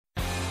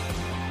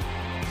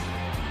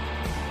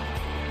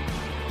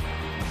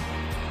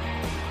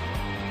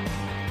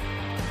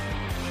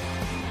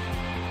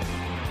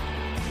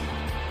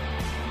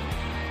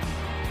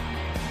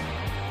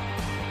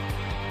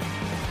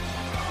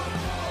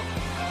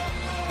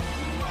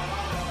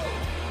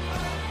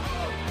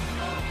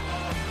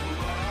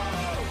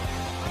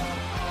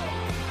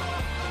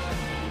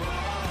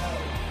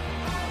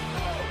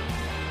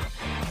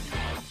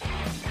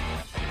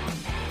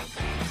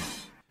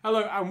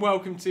Hello and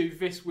welcome to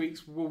this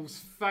week's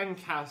Wolves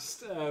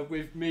Fancast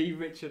with me,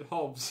 Richard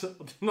Hobbs,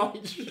 on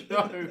tonight's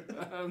show.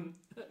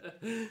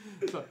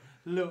 So,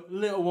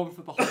 little one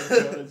for behind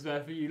the curtains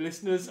there for you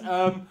listeners.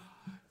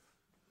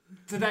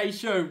 Today's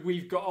show,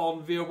 we've got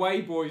on the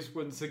away boys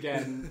once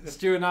again.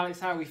 Stu and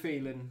Alex, how are we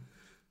feeling?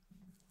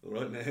 All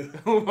right now.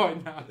 All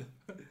right now.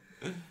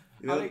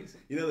 Alex?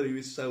 You know that he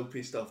was so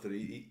pissed off that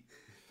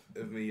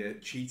of me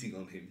cheating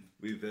on him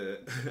with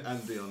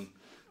Andy on.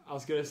 I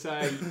was going to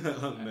say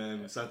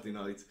on Saturday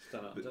night.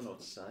 Don't know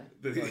what to say.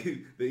 That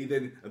he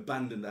then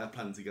abandoned our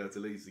plan to go to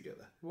Leeds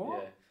together.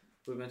 What? Yeah,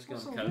 we were meant to go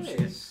What's on the all coach.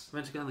 this? We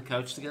were meant to go on the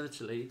coach together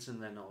to Leeds,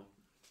 and then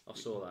I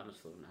saw that and I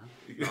thought, no.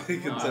 You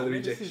can tell the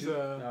rejection.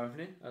 No, haven't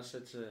you? I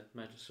said to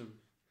made some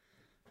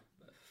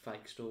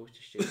fake story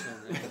to Stu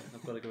saying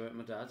I've got to go out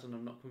with my dad and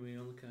I'm not going to be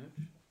on the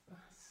coach.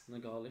 And I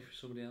got a lift for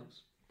somebody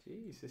else.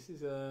 Jeez, this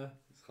is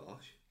It's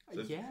harsh.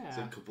 yeah. It's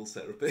a couples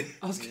therapy.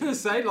 I was going to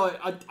say, like,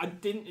 I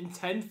didn't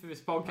intend for this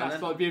podcast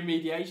to be a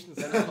mediation.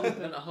 Then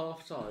at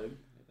half time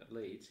at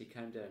Leeds, he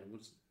came down and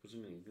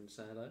wasn't even going to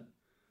say hello.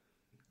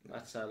 I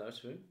had to say hello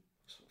to him.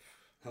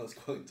 I was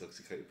quite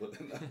intoxicated, but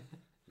No,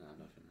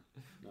 nothing.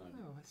 No.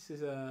 Oh, this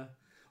is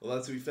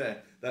Although to be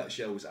fair, that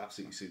show was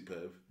absolutely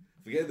superb.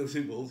 Forget the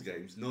Super Bulls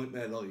games.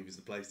 Nightmare Live is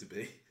the place to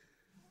be.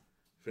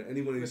 For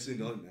anyone who's seen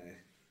Nightmare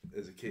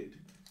as a kid,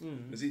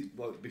 was it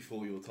like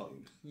before your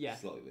time? Yeah.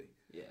 Slightly.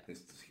 Yeah. It's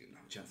just, no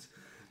chance.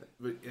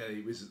 But yeah,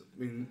 it was. I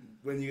mean,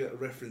 when you get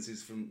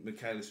references from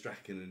Michaela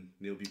Strachan and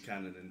Neil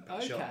Buchanan and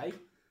Pat Sharp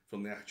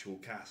from the actual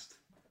cast,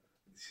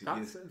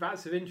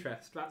 that's of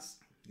interest. That's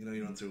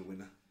you're onto a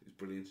winner. It's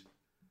brilliant.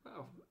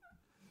 Well,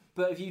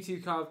 but if you two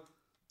can't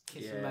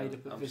kiss and made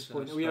up at this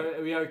point, are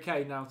we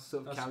okay now to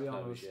sort of carry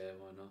on? Yeah,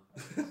 why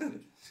not?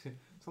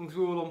 As long as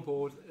we're all on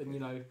board,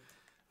 and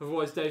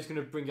otherwise Dave's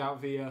going to bring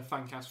out the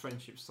Fancast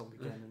Friendship song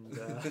again,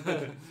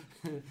 and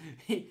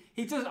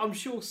he does. I'm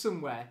sure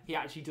somewhere he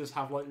actually does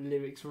have like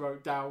lyrics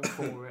wrote down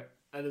for it,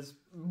 and has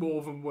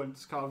more than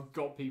once kind of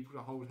got people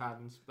to hold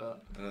hands.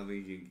 But I don't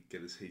think he can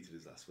get as heated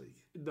as last week.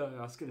 No,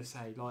 I was going to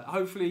say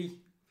hopefully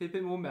be a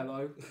bit more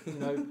mellow.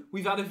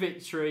 We've had a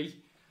victory.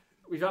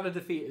 We've had a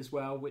defeat as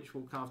well, which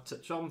we'll kind of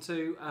touch on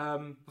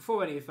to.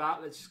 Before any of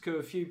that, let's just cover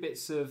a few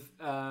bits of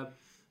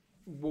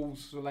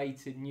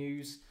Wolves-related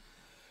news.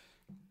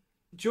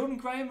 Jordan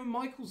Graham and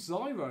Michael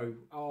Zyro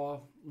are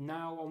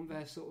now on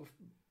their sort of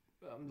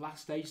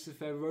last stages of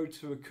their road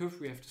to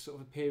recovery after sort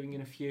of appearing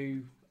in a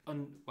few,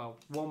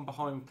 one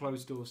behind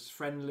closed doors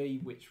friendly,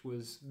 which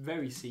was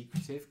very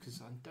secretive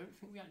because I don't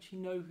think we actually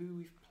know who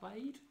we've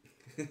played.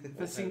 How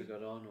we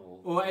got on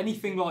or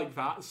anything like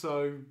that.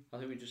 So I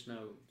think we just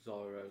know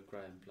Zyro,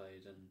 Graham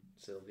played, and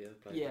Silvio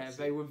played. Yeah,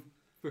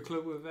 the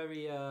club were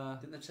very.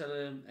 Didn't they tell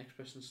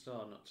Express and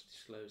Star not to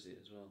disclose it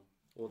as well,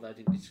 or they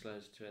didn't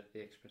disclose it to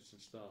the Express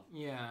and Star?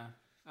 Yeah,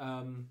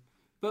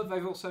 but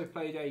they've also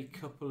played a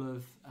couple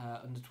of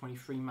under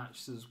 23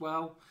 matches as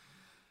well.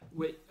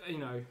 Which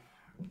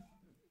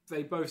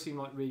they both seem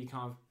like really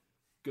kind of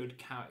good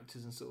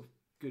characters and sort of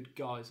good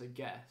guys, I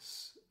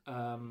guess.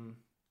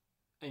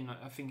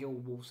 I think all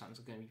Wolves fans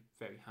are going to be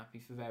very happy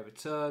for their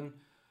return.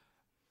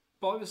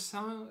 By the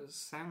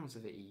sounds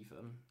of it,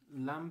 even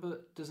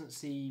Lambert doesn't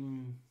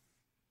seem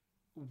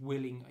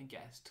willing, I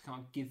guess, to kind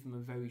of give them a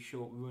very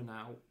short run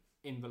out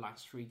in the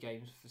last 3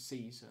 games of the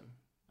season.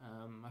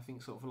 I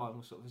think sort of along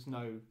with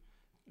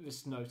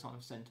there's no time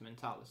of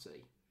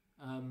sentimentality.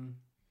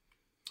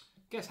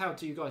 Guess how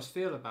do you guys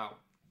feel about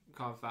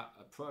kind of that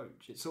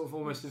approach? It's sort of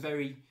almost a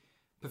very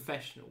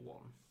professional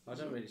one. I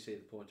don't really see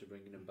the point of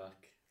bringing them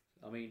back.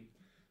 I mean,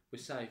 we're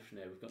safe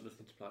now. We've got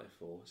nothing to play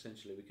for.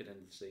 Essentially, we could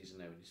end the season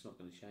now, and it's not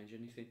going to change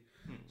anything.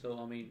 So,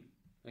 I mean,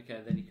 okay,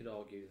 then you could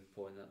argue the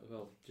point that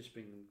just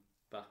bring them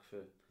back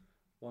for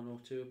 1 or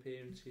 2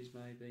 appearances,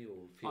 maybe,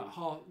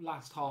 or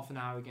last half an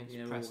hour against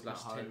Preston.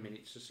 Last 10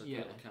 minutes, just a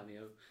little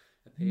cameo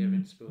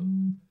appearance. But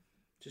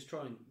just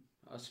try and,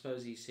 I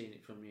suppose he's seen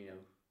it from you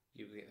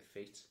get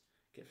fit,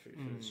 get through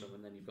the summer,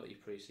 and then you've got your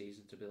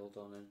pre-season to build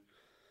on and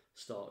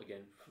start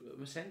again.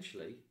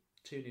 Essentially,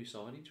 2 new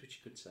signings, which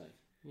you could say.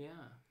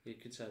 Yeah. You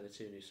could say they're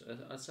 2 new.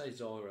 I'd say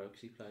Zyro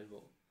because he played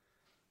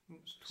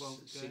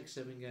 6-7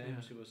 games.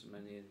 Yeah. It wasn't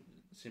many, and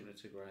similar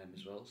to Graham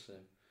as well. So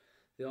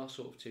they are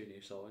sort of 2 new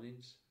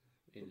signings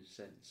in a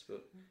sense.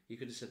 But you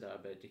could have said that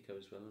about Dicko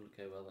as well, and look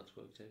how well that's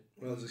worked out.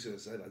 Well, I was just going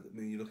to say that. I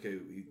mean, you look how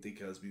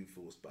Dicko's been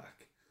forced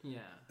back. Yeah.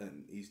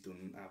 And he's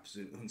done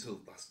absolutely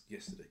until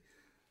yesterday.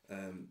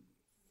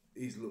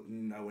 He's looked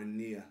nowhere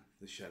near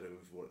the shadow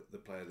of what the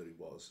player that he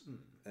was,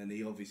 and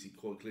he obviously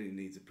quite clearly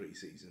needs a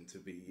pre-season to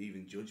be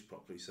even judged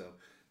properly. So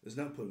there's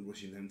no point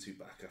rushing them 2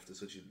 back after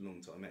such a long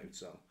time out.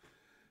 So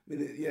I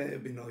mean,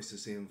 it'd be nice to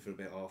see him for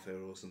about half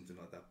hour or something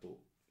like that. But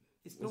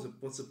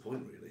what's the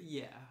point really?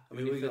 Yeah, I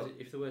mean,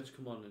 if they were to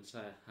come on and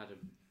say had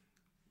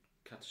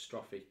a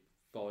catastrophic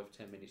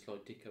 5-10 minutes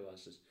like Dicko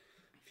has a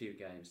few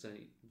games,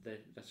 then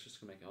that's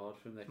just going to make it hard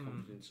for him. Their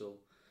confidence will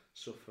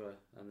suffer,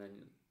 and then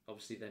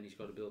obviously then he's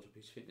got to build up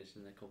his fitness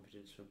and their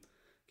confidence from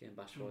getting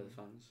bashed by the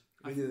fans.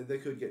 I mean, they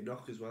could get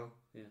knocked as well.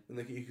 Yeah. And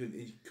he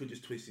could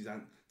just twist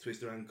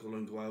their ankle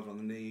and go over on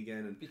the knee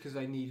again. And because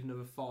they need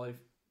another 5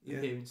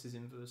 appearances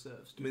in for the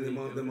reserves. I mean,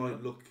 they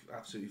might look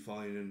absolutely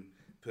fine and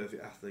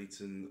perfect athletes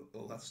and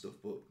all that stuff,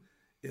 but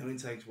it only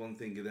takes one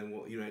thing, and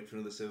then you're out for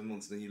another 7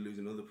 months, and then you lose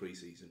another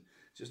pre-season.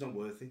 It's just not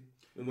worth it.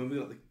 And when we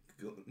got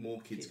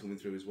more kids coming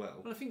through as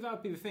well. Well, I think that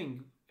would be the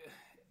thing.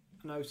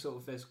 I know sort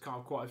of there's kind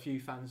of quite a few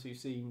fans who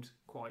seemed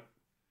quite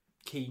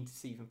keen to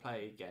see them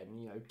play again.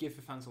 You know, give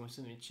the fans almost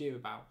something to cheer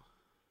about.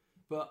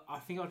 But I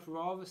think I'd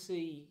rather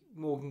see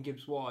Morgan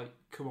Gibbs-White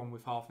come on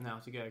with half an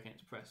hour to go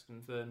against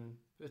Preston than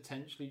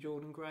potentially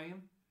Jordan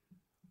Graham.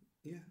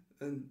 Yeah,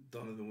 and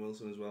Donovan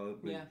Wilson as well.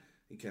 I mean, yeah.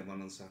 He came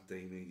on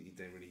Saturday and he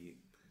didn't really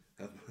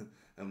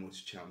have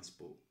much chance.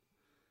 But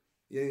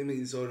yeah, I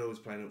mean, Zorro was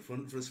playing up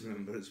front for us,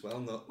 remember, as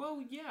well.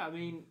 Well, yeah, I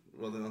mean...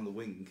 rather than on the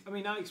wing. I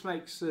mean, Alex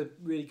makes a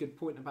really good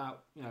point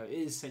about, you know, it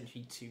is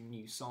essentially 2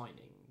 new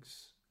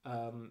signings.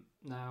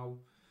 Now,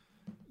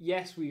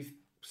 yes, we've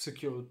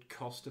secured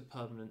Costa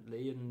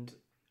permanently, and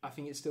I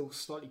think it's still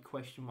slightly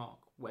question mark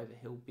whether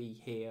he'll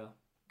be here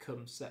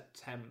come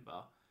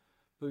September.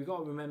 But we've got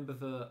to remember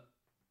that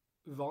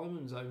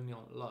Weiman's only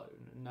on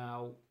loan.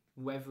 Now,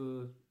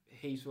 whether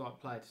he's the right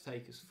player to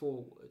take us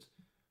forward,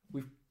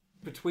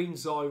 between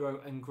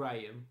Zyro and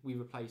Graham, we're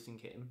replacing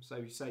him. So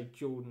you say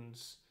Jordan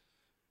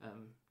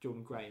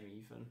Graham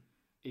even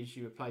is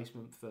your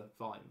replacement for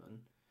Weiman.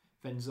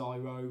 Then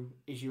Zyro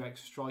is your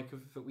extra striker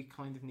that we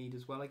kind of need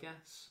as well, I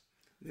guess.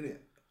 I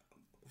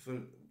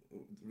mean,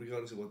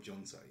 regardless of what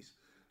John says,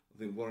 I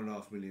think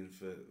 $1.5 million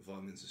for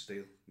Weiman's a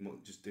steal. He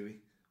might just do it.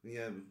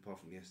 Yeah, apart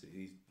from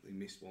yesterday, he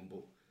missed one,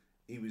 but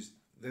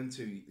them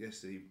two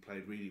yesterday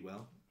played really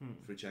well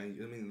for a change.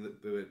 I mean,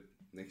 they were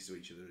next to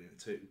each other in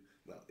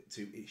a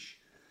 2-ish.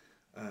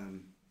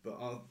 But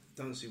I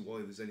don't see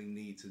why there's any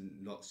need to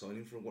not sign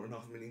him for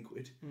 $1.5 million.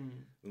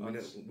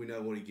 We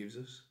know what he gives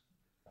us.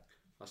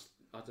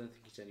 I don't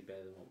think he's any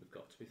better than what we've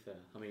got, to be fair.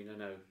 I mean, I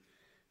know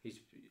he's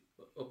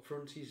up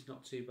front, he's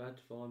not too bad,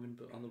 Weiman,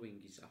 but on the wing,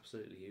 he's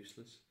absolutely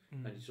useless.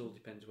 And it all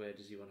depends where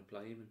does he want to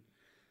play him. And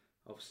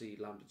obviously,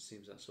 Lambert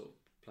seems that sort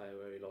of player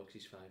where he likes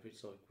his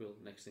favourites. Like,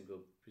 next thing we'll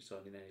be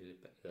signing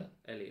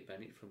Elliot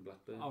Bennett from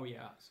Blackburn. Oh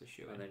yeah, that's a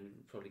sure. And then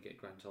probably get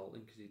Grant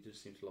Alton because he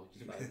just seems to like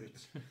his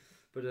favourites.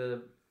 But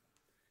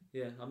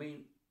yeah, I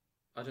mean,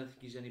 I don't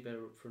think he's any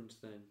better up front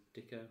than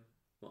Dicko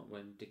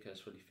when Dicko's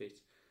fully fit.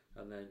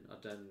 And then I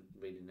don't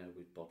really know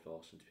with Bob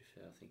Larson, to be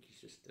fair. I think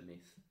he's just a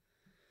myth.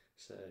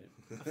 So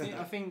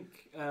I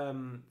think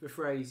the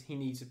phrase "he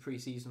needs a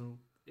pre-season"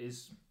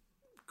 is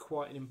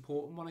quite an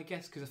important one, I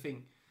guess, because I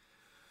think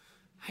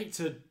I hate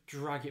to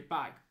drag it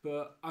back,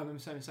 but I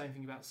remember saying the same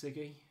thing about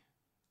Siggy,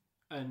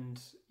 and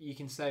you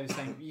can say the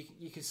same.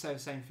 You can say the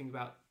same thing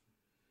about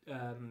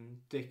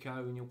Dicko,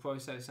 and you'll probably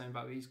say the same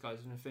about these guys.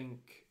 And I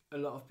think a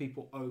lot of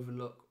people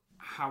overlook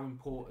how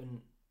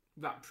important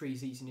that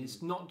pre-season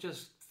is, not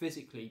just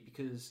physically,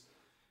 because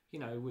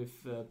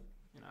with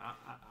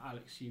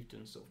Alex, you've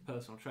done sort of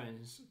personal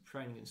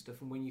training and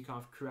stuff, and when you kind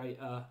of create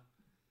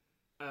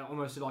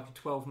almost like a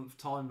 12-month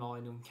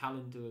timeline and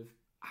calendar of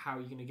how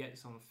you're going to get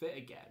someone fit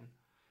again,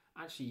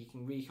 actually you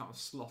can really kind of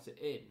slot it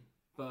in.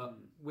 But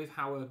with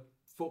how a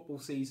football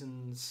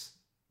season's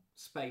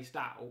spaced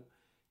out,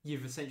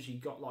 you've essentially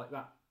got like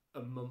that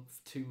a month,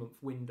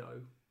 2-month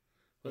window.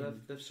 Well,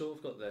 they've sort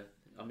of got their...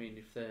 I mean,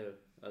 if they're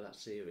that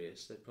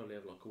serious, they'd probably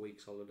have like a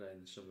week's holiday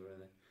in the summer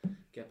and then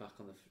get back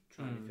on the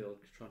training field,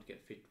 trying to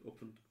get fit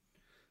up and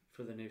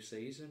for the new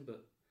season.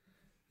 But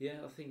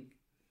yeah, I think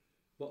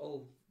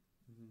what'll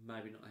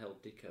maybe not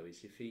help Dicko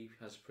is if he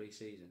has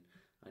pre-season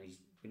and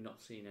we're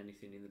not seeing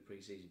anything in the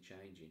pre-season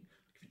changing.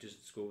 If he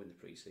doesn't score in the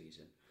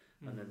pre-season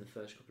and then the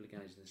first couple of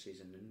games in the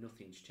season and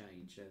nothing's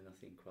changed, then I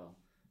think, well,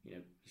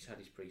 he's had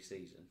his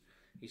pre-season.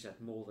 He's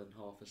had more than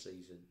half a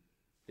season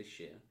this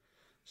year.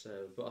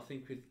 So, but I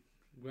think with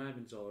Graham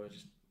and Zara,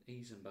 just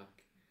ease them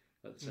back.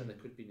 Like I said, there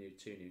could be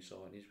 2 new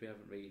signings. We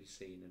haven't really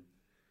seen them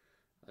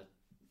at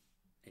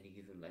any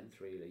given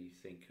length, really. You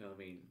think? I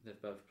mean,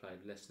 they've both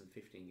played less than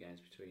 15 games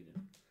between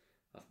them.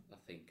 I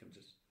think I'm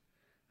just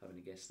having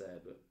a guess there,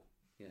 but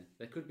yeah,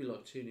 there could be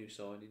like 2 new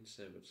signings.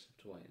 So we'll just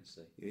have to wait and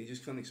see. Yeah, you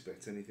just can't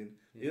expect anything.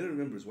 Yeah. You got to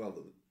remember as well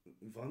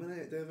that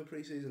Weiman, they have a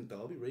pre-season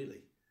derby,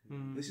 really.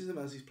 This is the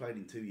most he's played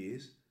in 2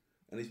 years,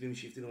 and he's been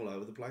shifting all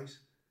over the place.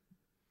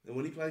 And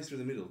when he plays through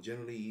the middle,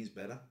 generally he's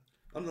better.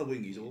 On the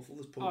wing, he's awful.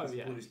 There's points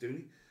he's doing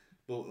it.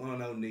 But I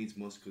know needs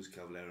must because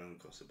Cavallero and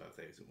Costa both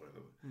out and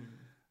whatever.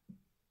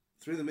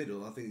 Through the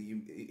middle, I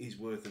think he's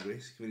worth the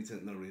risk. I mean, it's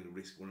not really a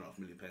risk, £1.5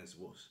 million to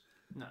us.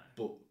 No.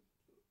 But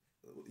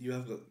you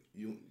have got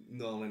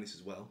Niall Ennis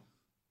as well,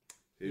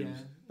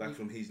 who's back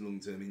from his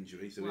long-term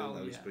injury, so we don't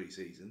know his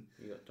pre-season.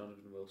 You got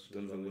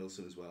Donovan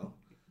Wilson as well.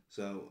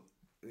 So...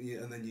 yeah,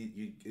 and then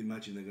you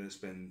imagine they're going to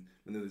spend.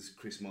 And there was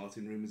Chris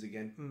Martin rumours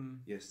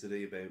again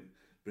yesterday about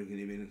bringing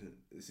him in.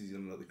 This is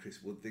going to be like the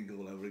Chris Wood thing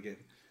all over again.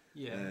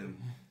 Yeah,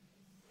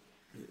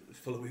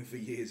 following for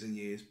years and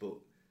years. But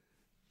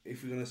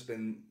if we're going to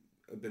spend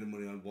a bit of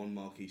money on one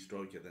marquee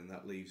striker, then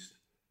that leaves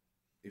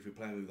if we're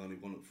playing with only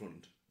one up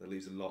front, that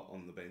leaves a lot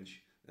on the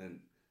bench, and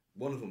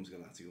one of them's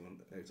going to have to go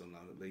out on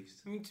loan at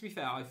least. I mean, to be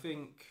fair, I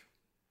think,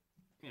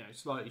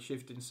 slightly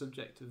shifting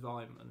subject to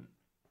Weimann,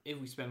 if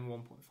we spend 1.5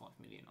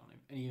 million on him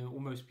and he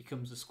almost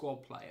becomes a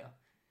squad player,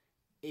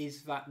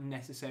 is that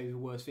necessarily the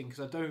worst thing?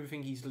 Because I don't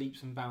think he's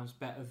leaps and bounds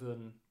better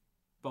than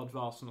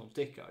Bodvarsson or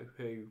Dicko,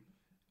 who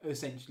are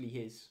essentially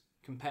his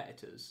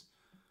competitors.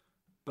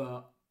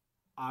 But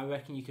I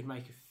reckon you could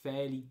make a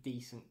fairly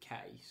decent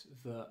case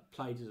that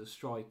played as a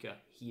striker,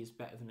 he is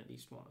better than at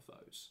least one of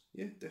those.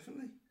 Yeah,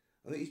 definitely.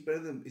 I think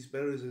he's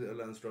better as a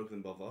lone striker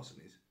than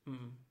Bodvarsson is.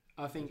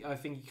 I think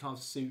he kind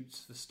of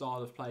suits the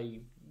style of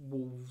play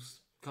Wolves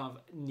kind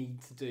of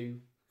need to do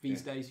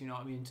these days. You know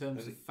what I mean, in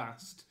terms of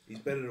fast. He's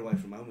better away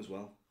from home as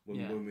well.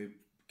 When we're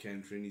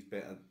countering, he's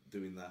better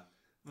doing that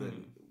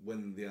than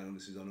when the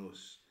onus is on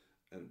us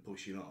and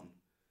pushing on.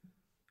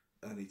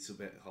 And it's a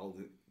bit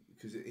holding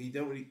because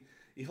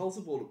he holds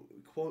the ball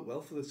quite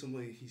well for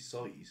somebody his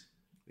size.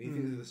 He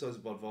thinks the size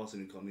of Bodvarsson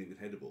and can't even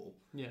head a ball.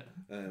 Yeah.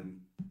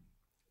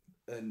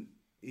 And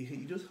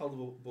he does hold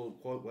the ball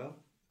quite well,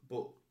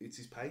 but it's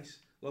his pace.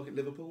 Like at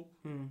Liverpool,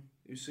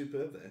 he was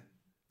superb there.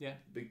 Yeah.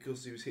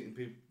 Because he was hitting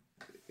people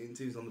in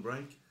twos on the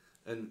break,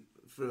 and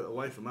for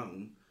away from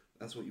home,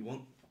 that's what you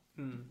want.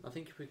 I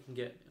think if we can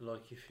get,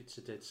 like, if it's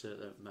a dead cert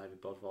that maybe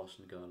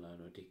Bodvarsson go on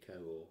loan, or Dicko,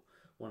 or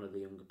one of the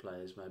younger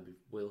players, maybe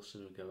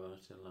Wilson would go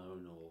out on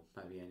loan, or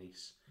maybe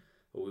Ennis,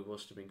 or we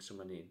was to bring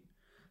someone in,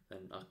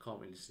 then I can't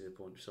really see the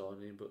point of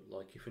signing him. But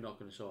like, if we're not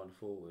going to sign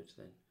forwards,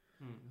 then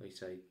like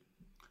say,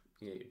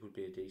 it would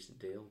be a decent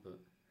deal. But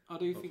I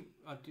do think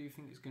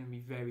it's going to be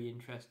very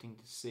interesting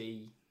to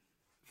see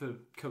for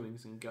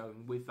comings and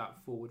going with that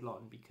forward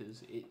line,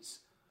 because it's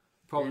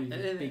probably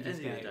the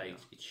biggest area.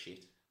 It's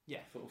shit.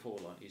 Yeah,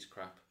 forward line is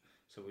crap.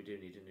 So we do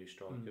need a new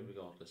striker,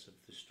 regardless of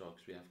the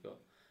strikers we have got.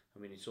 I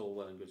mean, it's all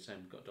well and good saying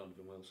we've got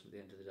Donovan Wilson. At the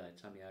end of the day,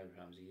 Tammy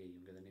Abraham's a year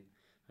younger than him,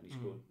 and he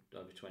scored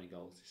over 20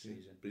 goals this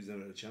season. But he's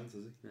never had a chance,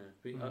 has he? No,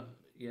 but,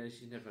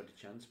 he's never had a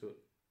chance, but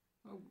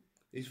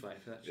he's waiting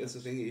for that chance.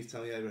 That's the thing. If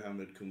Tammy Abraham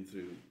had come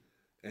through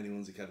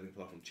anyone's academy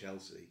apart from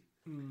Chelsea,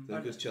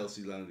 then because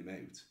Chelsea loaned him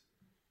out,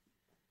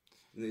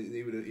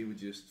 he would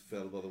just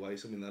fell by the way.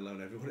 Something they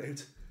loan everyone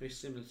out. It's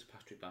similar to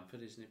Patrick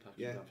Bamford, isn't it?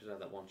 Patrick Bamford had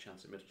that one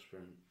chance at Middlesbrough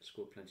and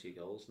scored plenty of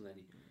goals, and then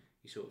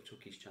he sort of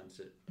took his chance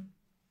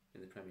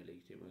in the Premier League.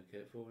 It didn't work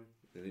out for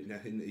him.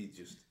 And he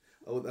just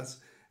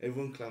that's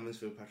everyone clamours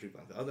for Patrick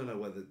Bamford. I don't know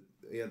whether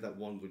he had that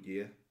one good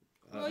year.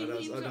 Well, I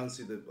don't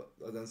see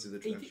the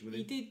traction with him.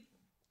 He did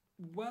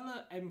well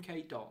at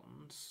MK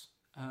Dons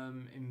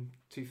in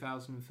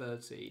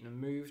 2013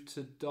 and moved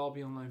to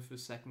Derby on loan for the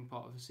second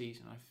part of the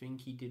season. I think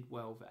he did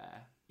well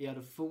there. He had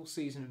a full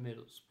season at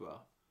Middlesbrough.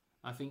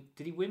 I think,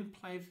 did he win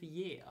Player of the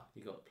Year?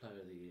 He got Player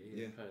of the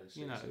Year. Player of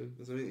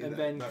the season. And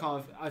then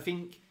I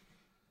think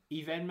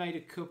he then made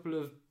a couple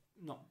of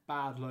not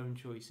bad loan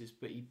choices,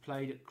 but he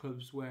played at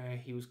clubs where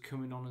he was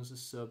coming on as a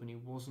sub and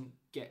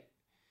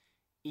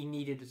he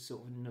needed a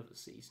sort of another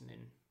season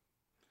in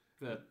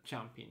the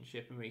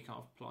Championship, and he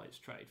can't apply his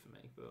trade for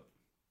me. But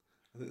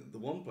I think the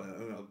one player,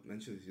 I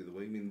mentioned this the other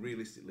week, I mean,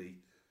 realistically,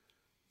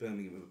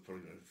 Birmingham are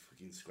probably going to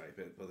fucking scrape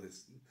it by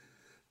this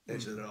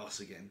edge of their arse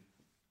again.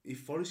 If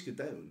Forest go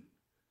down,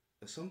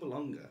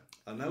 Assombalonga,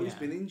 I know he's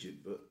been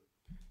injured, but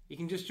he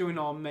can just join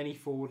our many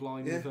forward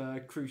line with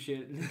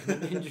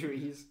cruciate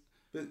injuries.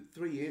 But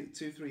 3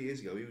 years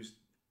ago, he was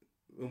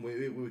when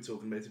we were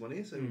talking about him on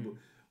here, so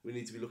we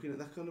need to be looking at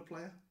that kind of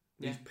player.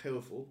 He's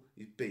powerful,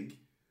 he's big,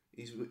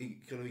 he's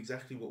kind of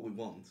exactly what we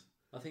want.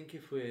 I think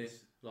if we're,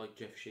 like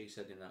Jeff Shee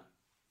said in that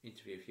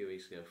interview a few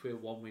weeks ago, if we're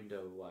 1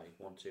 window away,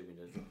 2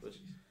 windows upwards,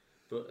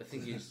 but the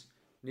thing is,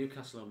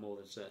 Newcastle are more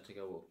than certain to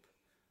go up.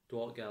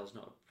 Dwight Gale's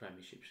not a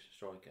Premiership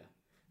striker.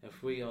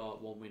 If we are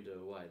 1 window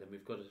away, then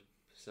we've got to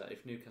say,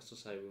 if Newcastle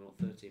say we want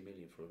 13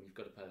 million for him, you've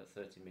got to pay that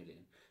 30 million.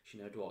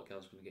 You know Dwight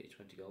Gale's going to get you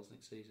 20 goals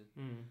next season.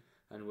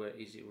 And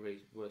is it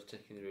really worth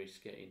taking the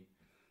risk getting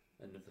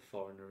another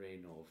foreigner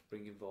in, or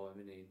bringing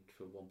Weimann in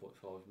for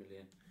 1.5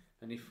 million?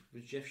 And if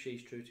Jeff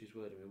Shee's true to his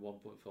word, I mean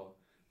 1.5,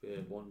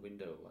 we're 1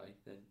 window away,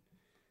 then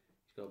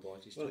he's got to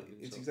bite his tongue.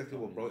 It's exactly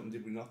what Brighton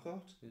did with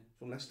Knockout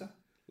from Leicester.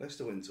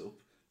 Leicester went up.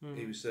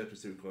 He was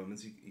surplus to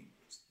requirements.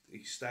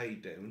 He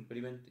stayed down. But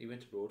he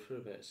went abroad for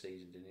about a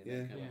season, didn't he?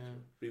 Yeah.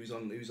 But he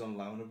was on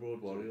loan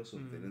abroad, Warrior or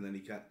something, and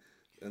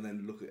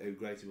then look at how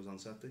great he was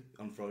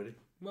on Friday.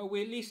 Well,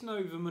 we at least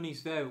know the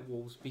money's there at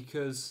Wolves,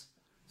 because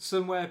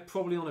somewhere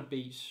probably on a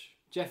beach,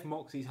 Jeff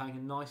Moxey's having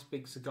a nice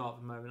big cigar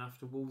at the moment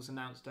after Wolves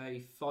announced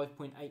a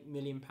 £5.8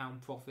 million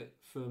profit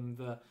from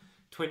the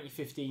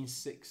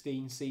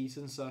 2015-16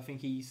 season. So I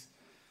think he's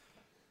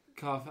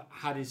kind of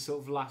had his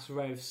sort of last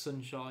ray of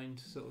sunshine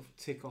to sort of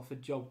tick off a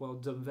job well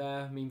done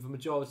there. I mean, the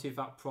majority of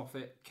that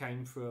profit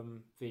came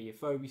from the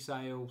Afobe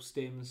sale,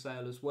 Stearman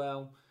sale as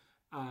well,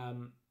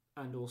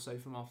 and also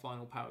from our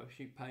final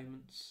parachute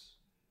payments.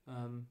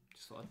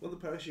 Well, the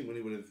parachute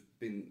money would have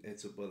been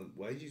ate up by the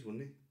wages,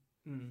 wouldn't it?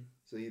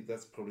 So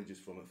that's probably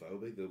just from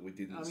Afobe that we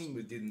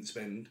didn't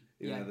spend.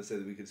 Even though they said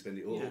that we could spend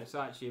it all.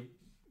 So actually,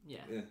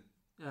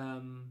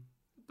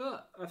 but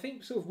But I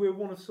think sort of we're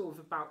one of sort of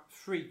about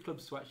 3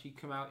 clubs to actually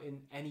come out in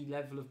any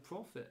level of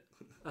profit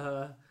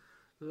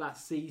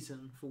last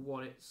season for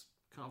what it's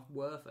kind of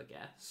worth, I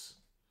guess.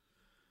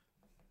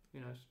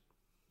 You know,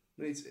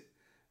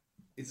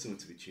 it's something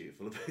to be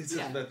cheerful about.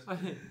 yeah. I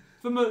think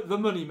the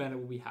money men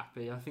will be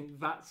happy. I think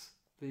that's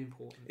the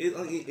important.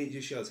 It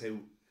just shows how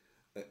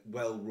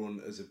well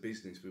run as a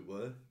business we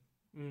were.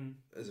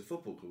 As a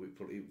football club, we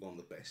probably one of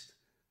the best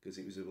because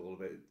it was all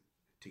about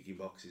ticking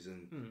boxes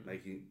and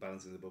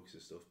balancing the books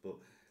and stuff. But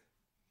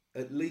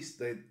at least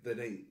they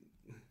don't.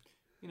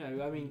 You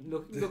know, I mean,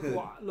 look at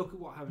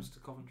what happens to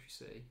Coventry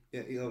City.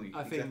 Yeah,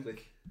 I exactly.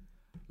 think,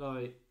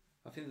 like,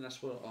 I think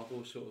that's what I've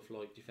always sort of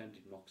like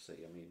defended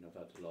Moxie. I mean, I've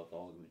had a lot of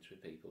arguments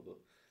with people, but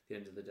at the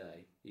end of the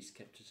day, he's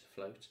kept us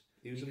afloat.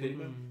 He was a money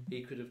man.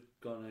 He could have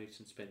gone out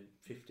and spent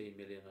 15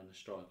 million on a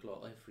strike,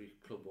 like every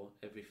club,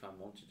 every fan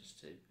wanted us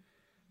to.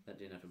 That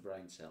didn't have a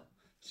brain cell.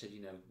 Said,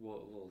 you know,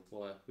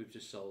 why we've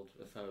just sold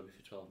a Phobie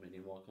for 12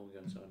 million. Why can't we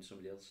go and sign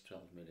somebody else for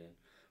 12 million?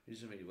 It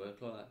doesn't really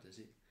work like that, does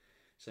it?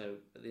 So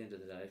at the end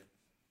of the day,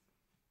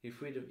 if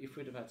we'd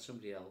have had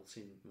somebody else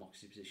in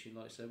Moxie's position,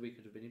 like I said, we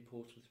could have been in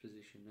Portsmouth's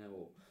position now,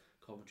 or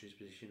Coventry's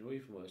position, or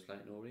even worse,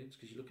 Leyton Orient's.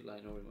 Because you look at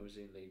Leyton Orient when it was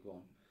in League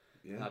One.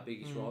 Yeah. Our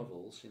biggest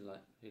rivals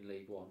in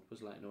League One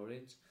was Leyton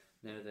Orient.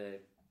 Now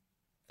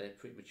they're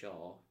pretty much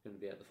are going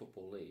to be at the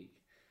Football League,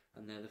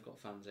 and now they've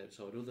got fans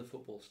outside other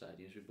football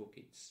stadiums with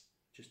buckets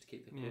just to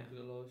keep the club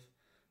alive.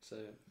 So,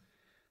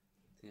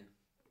 yeah.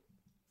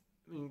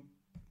 I mean,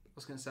 I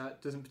was going to say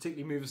it doesn't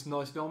particularly move us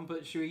nicely on,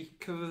 but should we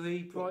cover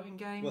the Brighton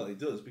game? Well, it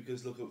does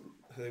because look at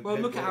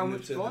how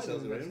much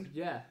Brighton around.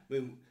 Yeah.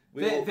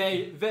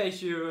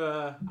 There's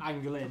your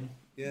angle in.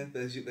 Yeah,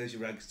 there's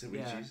your rags to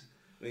riches. Yeah.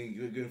 I mean,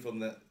 you're going from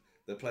the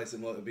place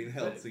that might have been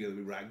held together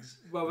with rags.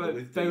 Well,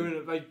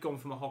 they'd gone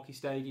from a hockey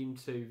stadium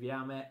to the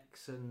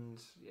Amex, and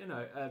you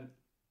know.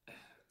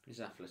 His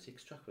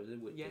athletics track was it?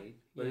 Yeah.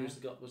 Well,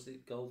 was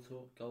it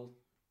Goldthorpe?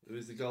 It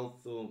was the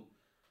Goldthorpe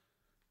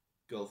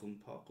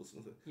Park or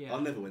something. Yeah. I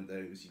never went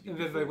there. It was.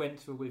 They went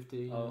to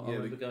Withdean. I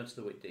remember going to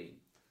the Withdean,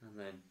 and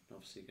then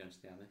obviously going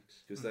to the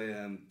Amex because they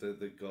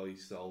the guy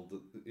sold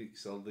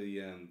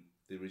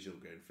the original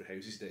ground for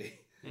Houses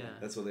Day. Yeah.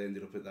 That's why they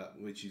ended up at that,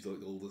 which is like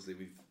the oldest with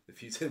a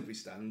few temporary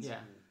stands. Yeah.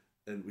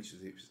 And it was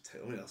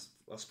I mean,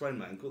 I sprained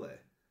my ankle there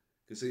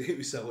because it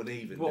was so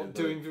uneven.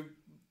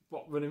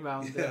 Running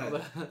around? Yeah,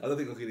 I don't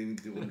think I can even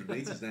do 100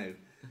 metres now.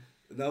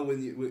 Now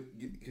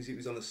because it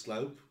was on a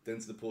slope down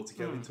to the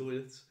Porticelli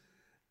toilets,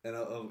 and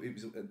it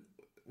was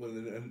one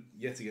of the,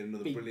 yet again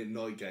another brilliant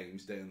night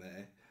games down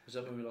there. Was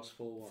that when we lost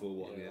 4-1?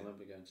 4-1, yeah. I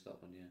remember going to that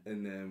one, yeah.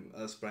 And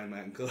I sprained my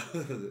ankle. I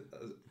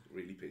was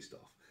really pissed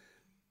off.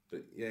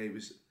 But yeah, it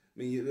was. I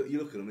mean, you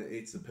look at them;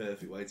 it's the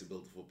perfect way to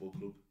build a football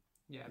club.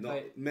 Yeah,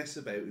 not mess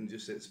about and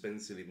just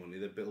spend silly money.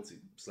 They built it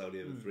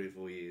slowly over 3 or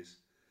 4 years.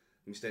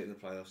 Mistake in the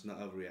playoffs, not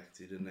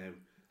overreacted, and now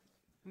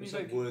it's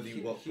like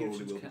worthy what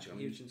probably will be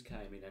champions. Hughton's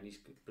came in and he's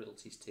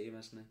built his team,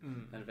 hasn't he?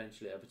 And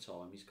eventually, over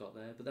time, he's got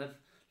there. But they've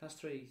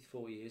last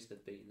 3-4 years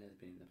they've been there. They've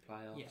been in the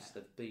playoffs. Yeah.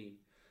 They've been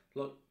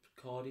like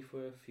Cardiff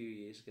were a few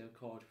years ago.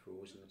 Cardiff were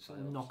always in the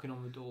playoffs, knocking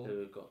on the door.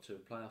 They got to a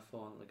playoff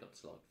final. They got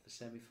to like the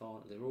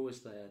semi-final. They were always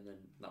there, and then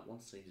that one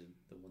season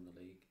they won the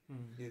league.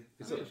 Yeah,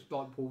 it's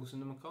like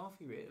Paulson and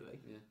McCarthy, really.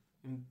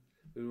 Yeah.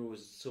 We were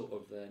always sort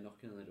of there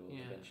knocking on the door.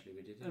 Yeah. Eventually,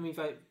 we did it. I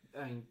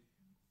mean,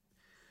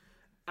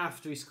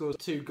 after he scored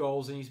 2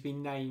 goals and he's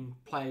been named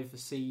Player of the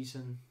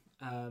Season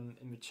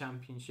in the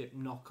Championship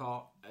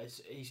knockout,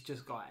 he's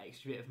just got an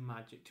extra bit of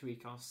magic to he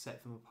can't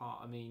set them apart.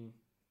 I mean,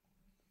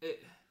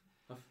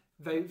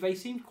 they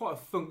seemed quite a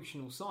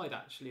functional side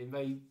actually, and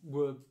they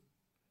were,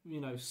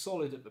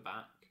 solid at the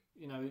back.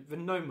 They're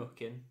no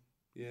mucking.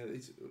 Yeah,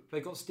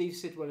 they got Steve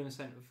Sidwell in the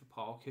centre of the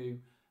park, who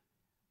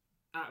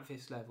at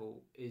this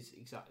level is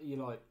exactly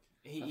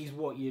he's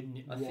what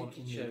you want. I think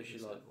it shows you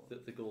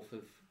the gulf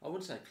of, I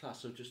wouldn't say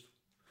class, or just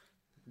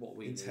what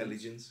we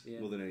intelligence need.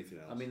 More than anything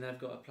else. I mean, they've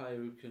got a player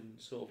who can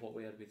sort of what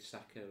we had with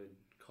Saka and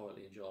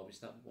Kightly and Jarvis,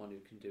 that one who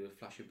can do a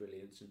flash of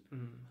brilliance and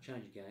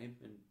change a game,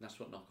 and that's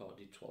what Knockout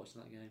did twice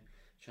in that game.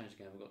 Changed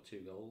the game, we got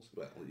 2 goals.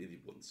 Well, he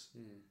did once.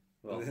 Yeah.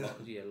 Well,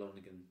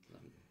 Lonergan.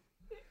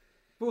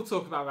 We'll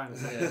talk about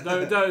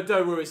that.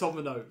 Don't worry, it's on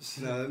the notes.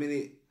 No, I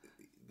mean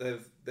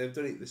they've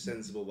done it the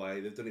sensible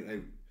way. They've done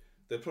it.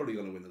 They're probably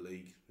going to win the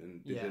league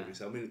and deserve it.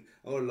 So I mean,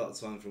 I got a lot of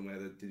time from where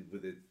they did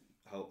with the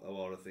whole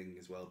Awara thing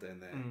as well down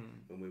there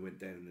when we went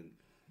down, and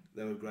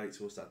they were great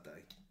to us that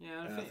day.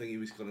 Yeah, and I think it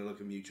was kind of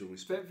like a mutual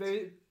respect.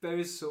 There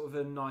is sort of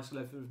a nice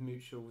level of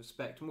mutual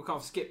respect, and we'll kind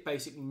of skip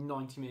basically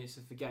 90 minutes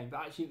of the game,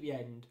 but actually at the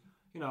end,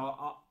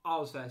 I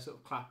was there sort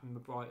of clapping the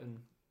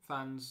Brighton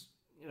fans,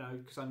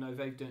 because I know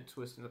they've done it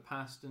to us in the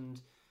past, and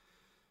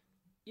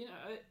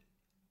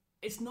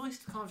it's nice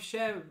to kind of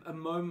share a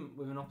moment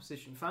with an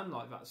opposition fan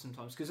like that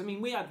sometimes, because I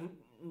mean we had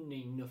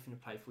nothing to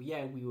play for.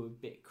 Yeah, we were a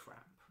bit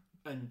crap,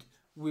 and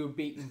we were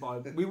beaten by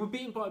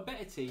a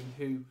better team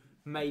who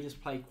made us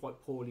play quite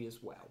poorly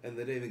as well. And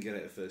they didn't even get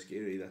out of first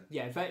gear either.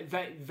 Yeah,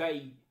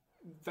 they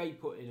they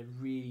put in a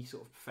really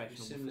sort of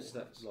professional Similar to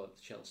that, performance. like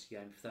the Chelsea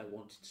game. If they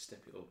wanted to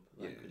step it up,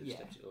 they Yeah. could have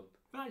stepped it up.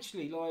 But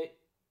actually, like,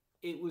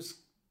 it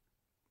was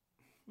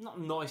not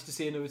nice to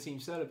see another team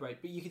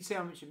celebrate, but you could see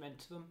how much it meant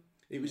to them.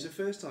 It was the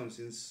first time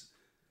since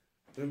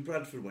when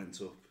Bradford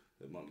went up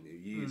at Montpellier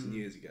years and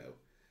years ago,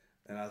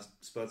 and I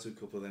spoke to a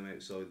couple of them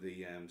outside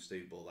the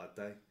Steve Ball that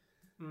day,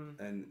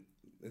 and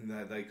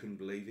they couldn't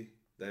believe it.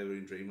 They were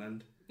in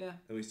dreamland. Yeah.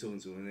 And we was talking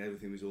to them, and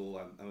everything was all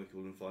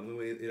amicable and fine.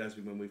 It has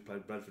been when we've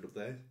played Bradford up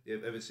there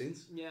ever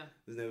since. Yeah.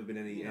 There's never been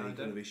any Yeah, I kind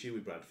don't- of issue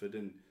with Bradford,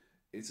 and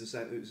it's the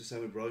same. It was the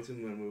same with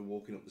Brighton when we were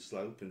walking up the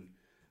slope, and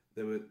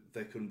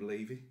they couldn't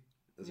believe it.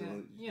 As Yeah.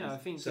 well, You know, I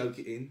think soak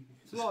it in.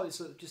 it's a lot of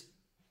sort of just.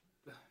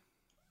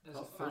 As a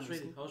I was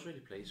fan, really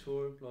pleased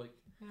for him. Like,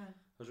 yeah. I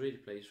was really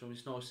pleased for him.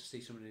 It's nice to see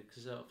somebody,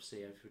 because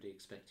obviously everybody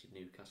expected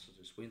Newcastle to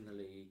just win the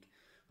league,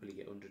 really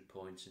get 100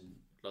 points, and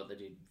like they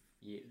did,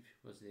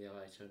 was it the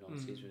 08-09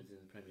 season in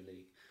the Premier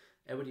League?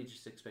 Everybody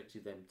just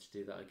expected them to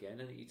do that again,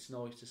 and it's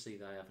nice to see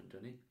they haven't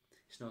done it.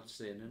 It's nice to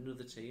see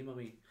another team. I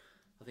mean,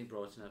 I think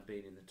Brighton have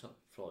been in the top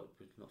flight,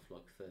 but not for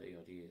like 30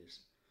 odd years.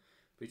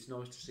 But it's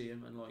nice to see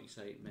them, and like you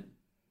say, it meant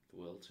the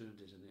world to them,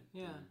 doesn't it?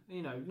 Yeah,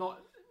 you know, not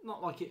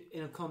like it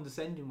in a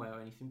condescending way or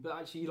anything, but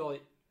actually,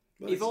 like,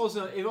 Well, if I was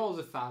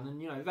a fan,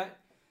 and you know that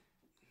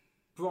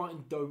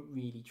Brighton don't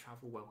really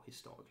travel well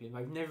historically, and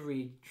they've never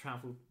really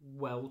travelled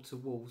well to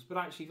Wolves, but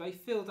actually they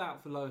filled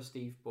out for lower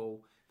Steve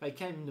Ball. They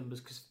came in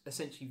numbers because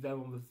essentially they're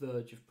on the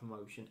verge of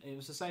promotion, and it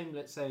was the same.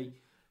 Let's say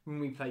when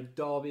we played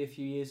Derby a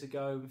few years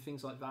ago and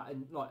things like that,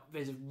 and like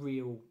there's a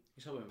real,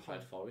 It's like when we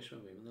played Forest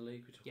when we won the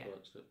league, we took Yeah.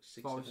 like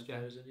 6,000, Forest,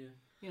 7,000,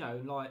 you know,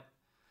 like,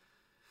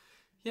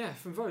 yeah,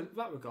 from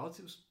that regards,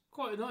 it was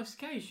quite a nice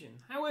occasion.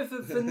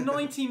 However, for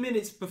 90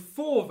 minutes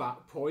before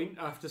that point,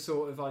 after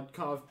sort of I'd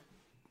kind of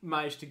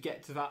managed to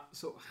get to that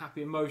sort of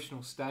happy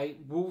emotional state,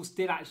 Wolves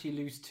did actually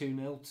lose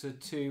 2-0 to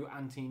 2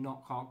 Anthony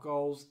Knockhart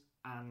goals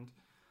and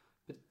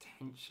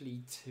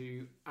potentially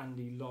 2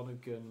 Andy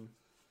Lonergan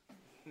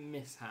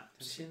mishaps. Have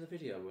you seen the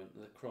video when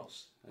the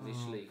cross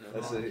initially?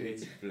 That's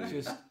it's brilliant.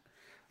 Just,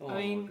 oh I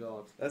mean- my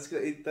god! That's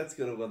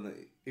gonna one that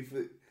if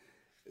it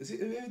have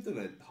you ever done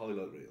a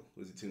highlight reel?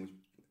 Was it too much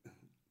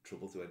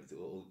trouble to edit it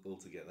all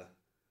together?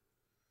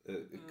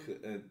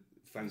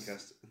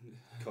 Fancast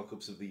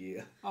cock-ups of the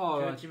year. oh,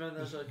 do right. you remember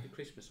there was like a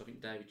Christmas? I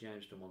think David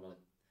James done one like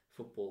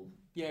football.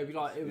 Yeah, it was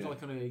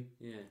like on a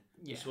Yeah,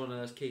 yeah. it's one of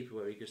those keeper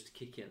where he goes to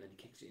kick it and then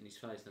he kicks it in his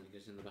face and then he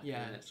goes in the back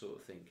Yeah. of the net sort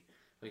of thing.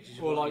 Like, he's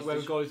Or like he's where a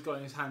just- guy's got it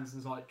in his hands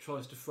and like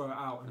tries to throw it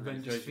out and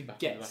then just throws it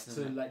back in the forgets back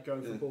to of the net. let go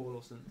of the Yeah. ball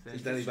or something.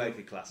 It's Danny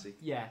Baker classy.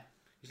 Yeah,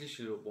 He's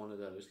literally one of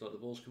those. Like the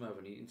ball's come over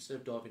and he, instead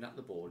of diving at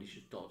the ball, he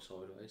should dive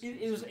sideways.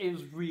 it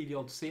was really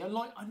odd to see. And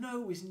like I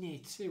know it was near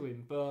to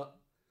him, but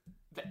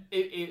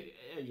it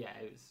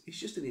was. He's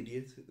just an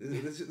idiot.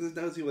 There's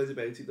no two ways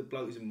about it. The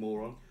bloke is a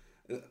moron.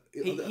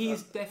 He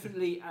is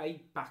definitely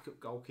a backup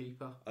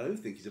goalkeeper. I don't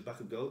think he's a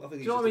backup goal. I think Do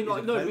he's you know what I mean? just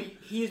Like a no, pen.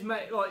 but he is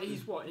made like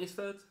he's what in his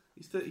third.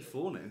 He's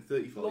 34 now.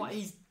 35. Like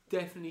he's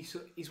definitely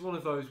he's one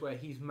of those where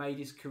he's made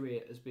his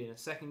career as being a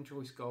second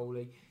choice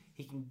goalie.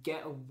 He can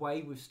get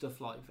away with stuff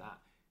like that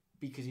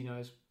because he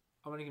knows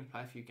I'm only going to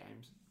play a few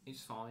games.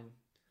 It's fine.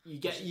 You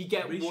get But he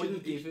what you're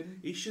shouldn't- given.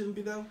 He shouldn't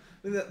be though.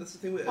 I mean, that's the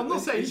thing. With, I'm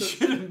not saying he it's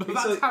shouldn't, but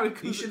it's that's how it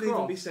comes He shouldn't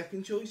across. even be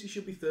second choice. He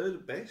should be third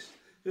at best.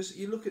 Because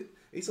you look at,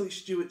 it's like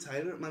Stuart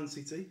Taylor at Man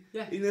City.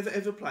 Yeah. He never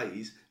ever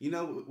plays. You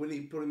know, when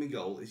you put him in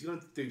goal, he's going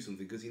to do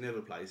something because he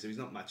never plays, so he's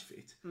not match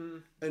fit.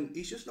 And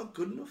he's just not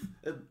good enough.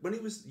 When he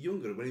was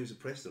younger, when he was at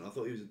Preston, I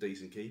thought he was a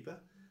decent keeper.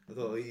 I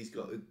thought he's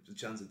got a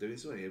chance of doing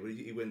something here, but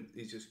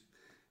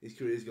his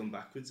career's gone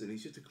backwards, and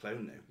he's just a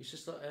clown now. It's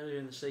just like earlier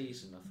in the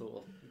season, I thought,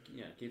 well,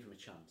 give him a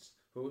chance.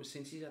 But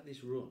since he's had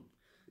this run,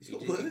 He's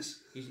got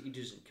worse. he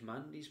doesn't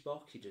command his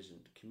box, he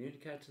doesn't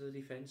communicate to the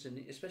defence, and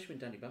especially when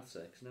Danny Bath's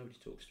there, because nobody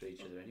talks to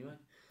each other anyway.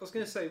 I was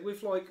going to say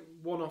with like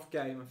one-off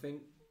game, I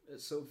think at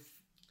sort of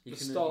You the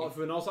can- start you- of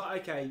it, and I was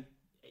like, okay,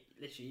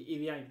 literally, if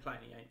he ain't playing,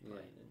 he ain't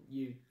playing, and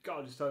you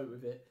gotta just hope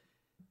with it.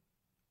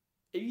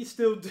 If you're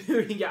still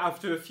doing it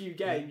after a few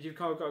games, you've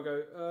kind of got to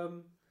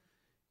go.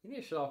 You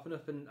need to sharpen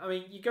up, and I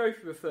mean, you go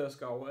for the first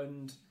goal,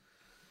 and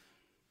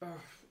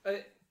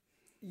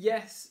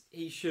yes,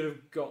 he should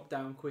have got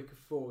down quicker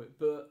for it,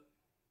 but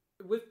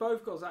with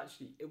both goals,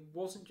 actually, it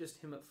wasn't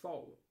just him at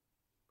fault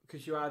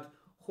because you had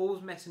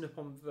Halls messing up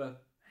on the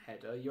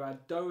header, you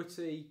had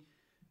Doherty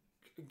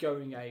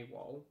going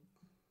AWOL.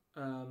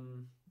 I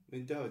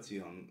mean,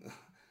 Doherty on.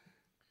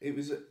 It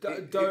was. It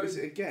Do- was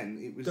again.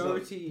 It was.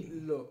 Doherty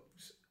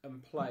looked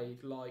and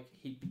played like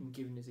he'd been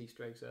given his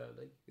Easter eggs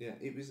early. Yeah,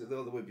 it was the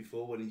other way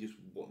before when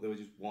they were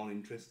just one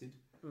interested.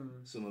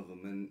 Some of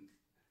them, and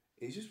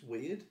it's just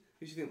weird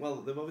because you think, well,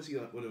 they've obviously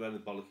would have had a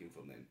bollocking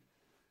from then.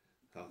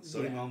 Oh,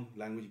 sorry, Yeah. Mum,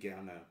 language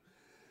girl now.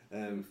 I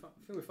think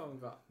we're fine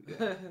with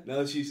that.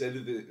 No, she said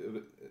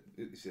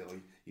she said, oh,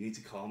 you need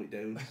to calm it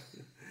down.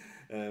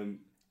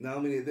 No, I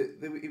mean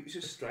it was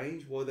just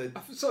strange why they.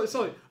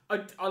 Sorry.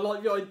 I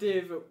like the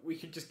idea that we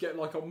could just get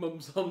like our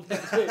mums on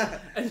next week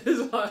and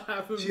just like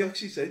have them. She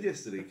actually said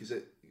yesterday because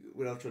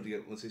when I tried to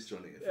get my sister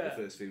on here for Yeah. the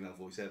first female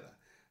voice ever,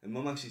 And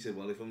Mum actually said,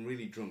 well, if I'm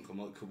really drunk, I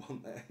might come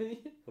on there.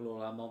 Well,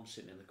 all our mom's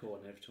sitting in the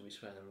corner every time we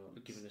swear,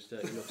 they're giving us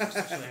dirty looks and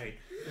swearing.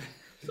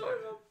 Sorry,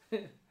 Mum.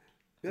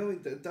 You know, I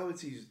mean,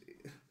 Doherty's,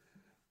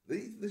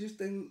 they just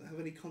don't have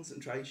any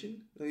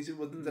concentration. Like you said,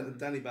 well,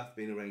 Danny Bath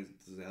being around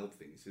doesn't help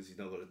things because he's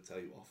not going to tell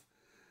you off.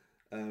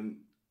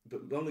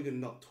 But Lonergan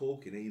not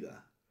talking either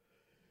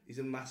is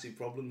a massive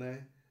problem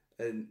there.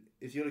 And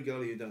if you're a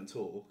goalie who don't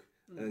talk,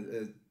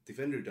 a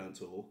defender who don't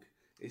talk,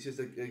 it's just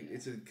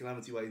it's a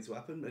calamity waiting to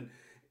happen. And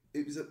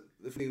it was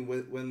the thing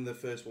when the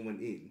first one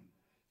went in,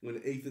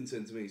 when Ethan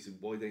turned to me, he said,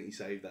 "Why don't you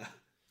save that?"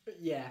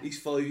 Yeah. He's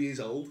 5 years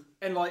old.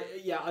 And like,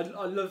 yeah,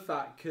 I love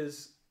that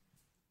because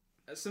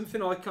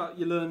something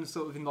you learn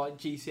sort of in like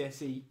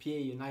GCSE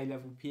PE and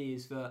A-level PE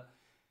is that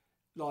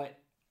like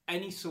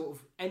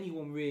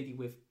anyone really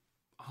with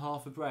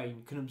half a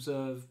brain can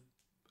observe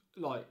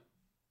like,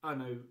 I don't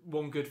know,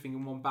 one good thing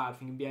and one bad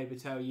thing and be able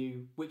to tell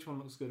you which one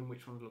looks good and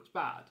which one looks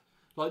bad.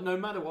 Like no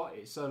matter what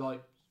it is. So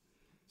like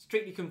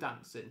Strictly Come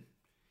Dancing,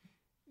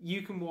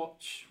 you can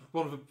watch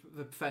one of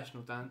the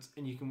professional dance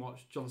and you can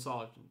watch John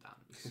Sargent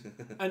dance.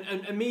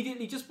 and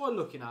immediately, just by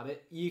looking at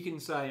it, you can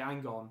say,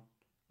 hang on,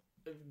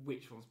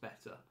 which one's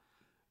better?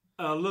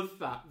 And I love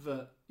that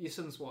your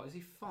son's what, is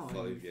he 5?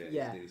 5, yeah.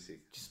 Yeah. He's nearly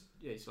 6.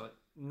 It's like,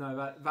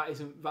 no,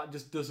 that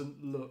just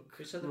doesn't look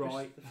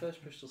right. The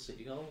first Bristol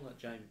City goal, that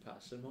Jamie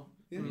Patterson one,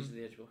 when he's at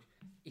the edge box,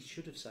 he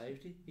should have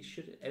saved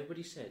it.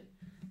 Everybody said,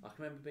 I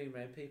can remember being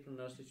around people and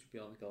I was literally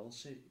behind the goal and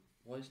said,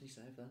 why hasn't he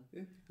saved that?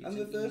 Yeah. And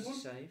the third one?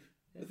 Save.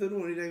 The third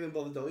one, he didn't even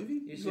bother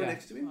diving. He's right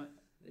next to him.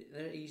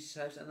 Right. He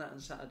saves, and that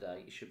on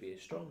Saturday, it should be a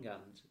strong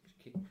hand,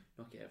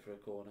 knock it out for a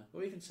corner,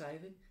 or even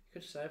save it. He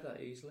could have saved that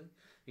easily.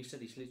 He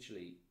said he's like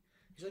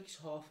he's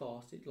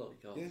half-hearted,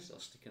 like, I'll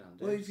stick an hand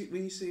out. Well,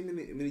 when you see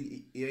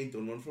him, he ain't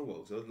done one for a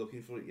while, so I was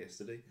looking for it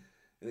yesterday,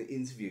 and the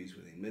interviews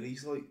with him, and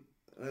he's like,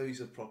 I know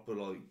he's a proper,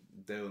 like,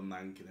 Dow and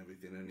Mank and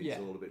everything, and he's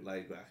all a bit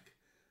laid back.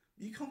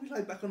 You can't be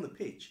laid back on the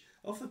pitch.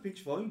 Off the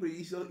pitch, fine, but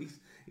he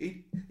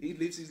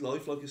lives his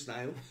life like a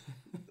snail.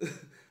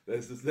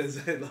 there's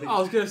like, I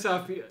was going to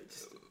say,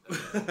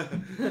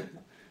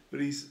 but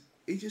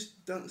he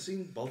just doesn't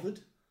seem bothered,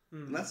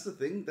 and that's the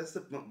thing. That's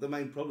the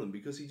main problem,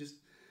 because he just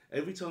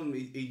every time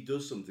he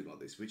does something like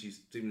this, which is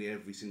seemingly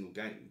every single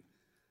game,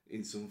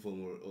 in some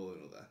form or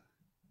another,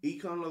 he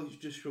kind of like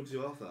just shrugs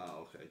you off. Like,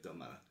 oh, okay, don't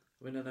matter.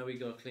 I mean, I know we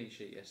got a clean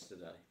sheet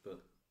yesterday,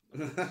 but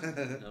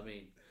I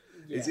mean,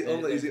 is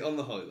it on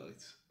the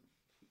highlights?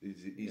 I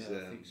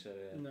think so.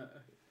 Yeah. No.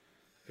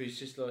 But it's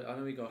just like, I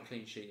know we got a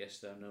clean sheet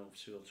yesterday, and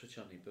obviously we'll touch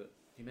on it, but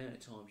the amount of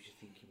times you're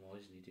thinking, why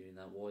isn't he doing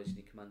that? Why isn't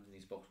he commanding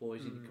his box? Why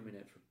isn't he coming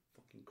out for a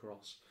fucking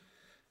cross?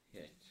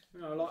 Yeah.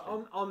 No, like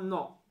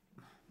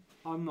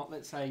I'm not,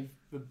 let's say,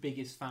 the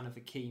biggest fan of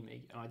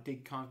Hakimi, and I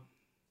did kind of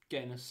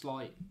get in a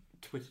slight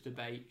Twitter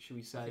debate, should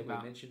we say, I think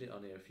about... we mentioned it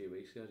on here a few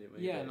weeks ago, didn't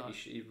we? Yeah, but like...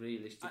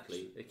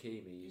 realistically,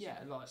 Hakimi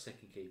is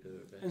second keeper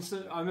at best. And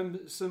so I remember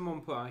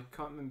someone put, I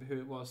can't remember who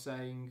it was,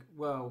 saying,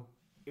 well,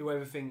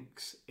 whoever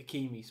thinks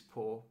Hakimi's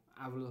poor,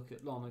 have a look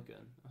at Lonergan.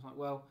 I was like,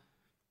 well,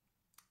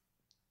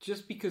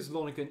 just because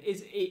Lonergan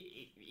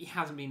he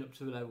hasn't been up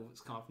to the level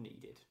that's kind of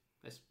needed.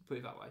 Let's put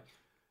it that way.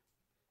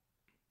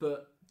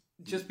 But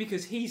just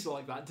because he's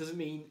like that doesn't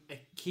mean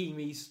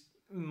Hakimi's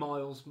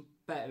miles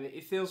better.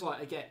 It feels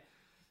like,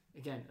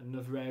 again,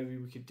 another area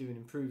we could do an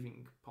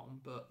improving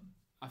upon, but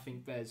I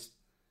think there's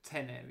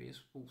 10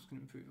 areas Wolves can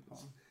improve upon.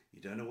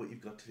 You don't know what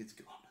you've got till it's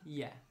gone.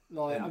 Yeah,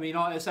 like I mean,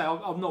 like I say,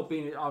 I'm not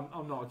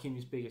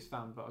Hakimi's biggest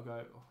fan, but I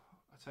go,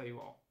 I tell you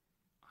what,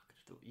 I could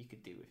have thought you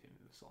could do with him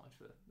in the side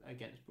for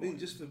against Brighton. I mean,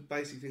 just for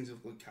basic things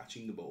of like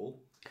catching the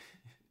ball.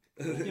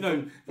 You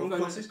know,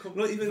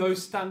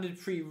 those standard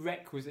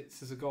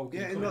prerequisites as a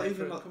goalkeeper. Yeah, not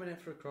even coming out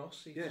for a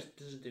cross. He just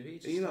doesn't do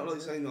it. You're not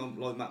like saying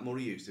like Matt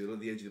Murray used to, like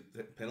the edge of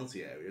the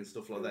penalty area and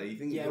stuff like that. You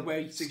think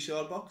where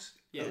 6-yard box,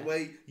 that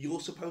way you're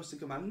supposed to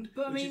command.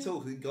 But I mean, you're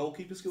talking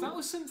goalkeeper school. That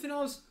was something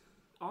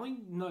I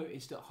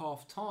noticed at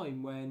half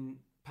time when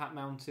Pat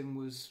Mountain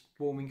was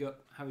warming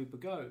up Harry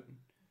Bergone,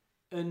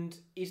 and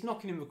he's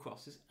knocking him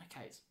across.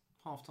 Okay, it's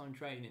half time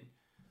training,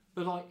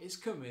 but like it's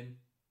coming.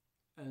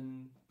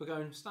 And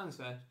Bergone stands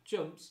there,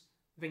 jumps,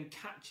 then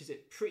catches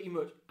it pretty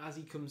much as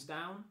he comes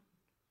down.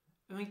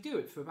 And they do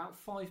it for about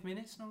 5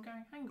 minutes, and I'm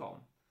going, hang on.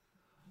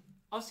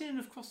 I've seen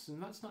enough crosses,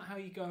 and that's not how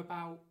you go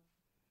about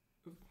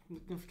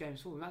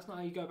games forward. That's not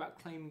how you go about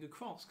claiming a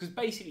cross. Because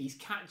basically he's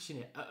catching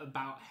it at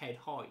about head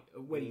height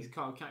when he's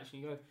kind of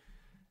catching. You go,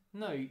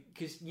 no,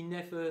 because you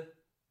never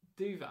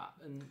do that.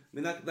 And I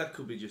mean, that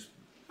could be just...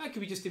 That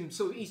could be just him.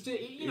 So he's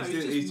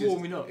just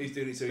warming up. He's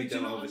doing it so he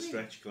don't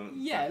overstretch.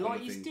 Yeah,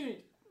 like he's doing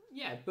it.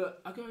 Yeah,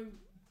 but I go,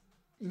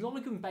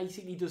 Lonergan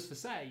basically does the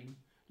same.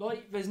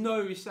 Like, there's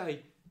no,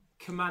 say,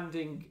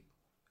 commanding,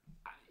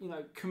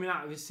 coming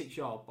out of his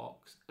 6-yard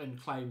box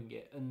and claiming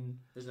it. And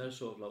there's no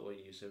sort of like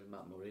what you said with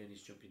Matt Murray and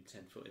he's jumping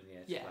 10 foot in the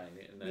air to playing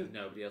it, and then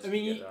nobody else can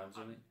get their hands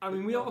on it. I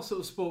mean, we are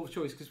sort of spoiled for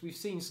choice because we've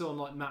seen someone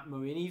like Matt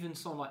Murray and even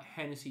someone like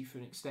Hennessy for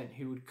an extent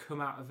who would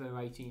come out of their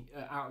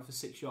out of the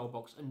 6-yard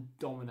box and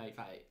dominate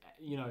that,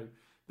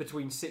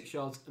 between 6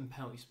 yards and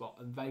penalty spot,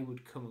 and they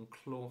would come and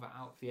claw that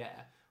out of the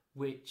air.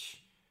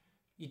 which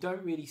you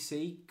don't really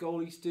see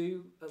goalies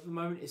do at the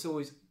moment. It's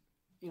always,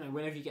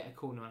 whenever you get a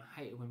corner, I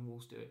hate it when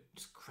Wolves do it,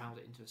 just crowd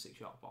it into a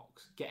 6-yard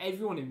box. Get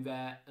everyone in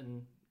there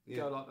and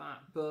go like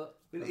that. But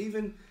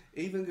even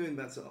going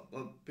back to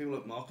people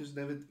like Marcus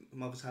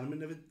Hanneman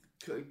never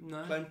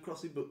claimed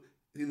crossing, but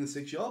in the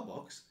 6-yard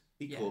box,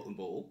 he caught the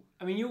ball.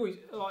 I mean, you always,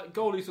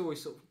 goalies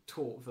always sort of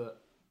taught that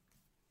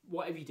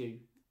whatever you do,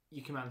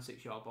 you command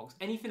 6-yard box.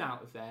 Anything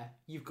out of there,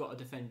 you've got a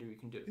defender who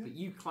can do it. Yeah. But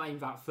you claim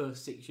that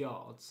first 6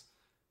 yards.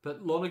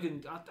 But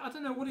Lonergan, I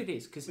don't know what it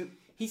is, because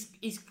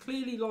he's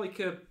clearly like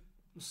a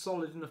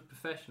solid enough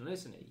professional,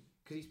 isn't he?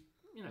 Because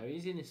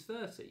he's in his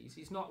 30s.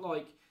 He's not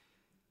like,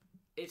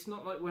 it's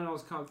not like when I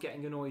was kind of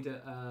getting annoyed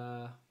at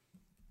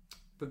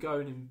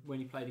Bergone when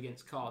he played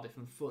against Cardiff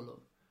and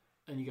Fulham,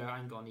 and you go,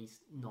 hang on, he's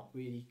not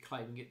really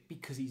claiming it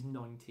because he's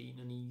 19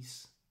 and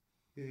he's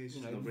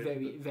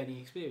very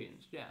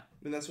experienced. Yeah,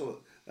 I mean that's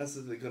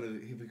the kind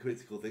of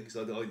hypocritical thing, because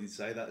I did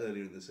say that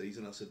earlier in the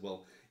season. I said,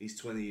 well, he's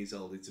 20 years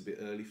old, it's a bit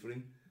early for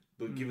him,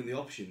 but given the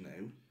option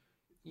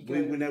now,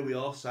 we know we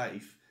are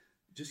safe.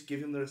 Just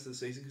give him the rest of the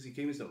season, because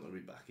Keeman's not going to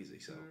be back, is he?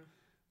 So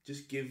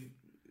just give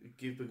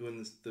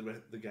Bergone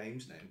the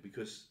games now,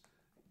 because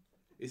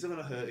it's not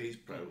going to hurt his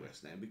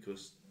progress now,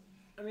 because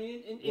I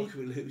mean, what can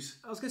we lose?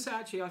 I was going to say,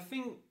 actually, I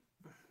think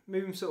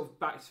moving sort of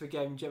back to the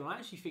game in general, I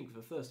actually think for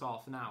the first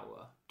half an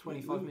hour,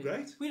 25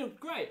 minutes, we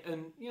looked great,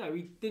 and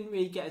we didn't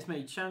really get as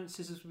many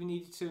chances as we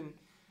needed to, and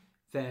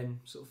then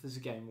sort of as the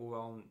game wore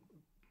on,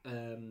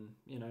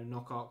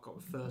 Knockout got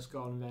the first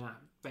goal, and then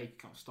they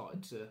kind of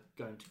started to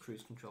go into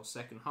cruise control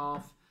second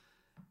half.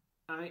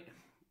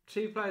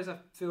 Two players I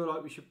feel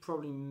like we should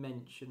probably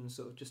mention,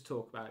 sort of just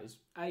talk about, is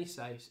A.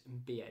 Sace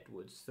and B.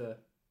 Edwards, for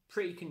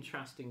pretty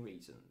contrasting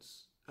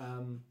reasons. I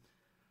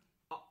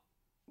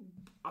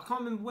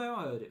can't remember where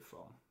I heard it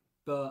from,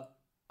 but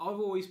I've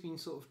always been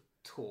sort of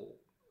taught,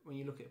 when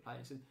you look at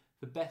players,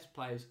 the best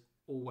players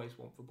always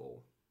want the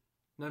ball.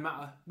 No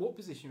matter what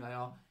position they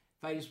are,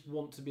 they just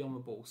want to be on the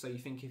ball. So you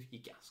think of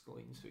your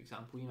Gascoignes, for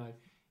example,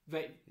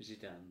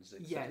 Zidane's,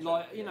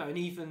 and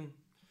even,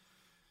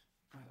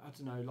 I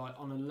don't know, like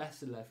on a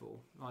lesser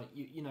level, like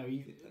I know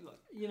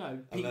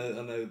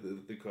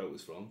the quote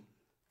was from.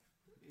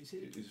 Is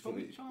it from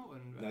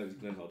Charlton? No, it was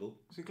Glenn Hoddle.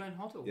 Was it Glenn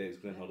Hoddle? Yeah, it was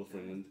Glenn Hoddle for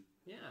England.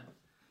 Yeah.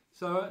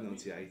 So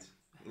 98.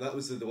 That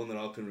was the one that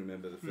I can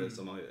remember the first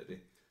time I heard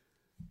it.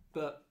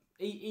 But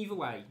either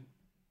way,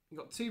 you've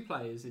got two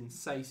players in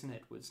Sace and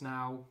Edwards.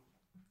 Now,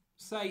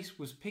 Sace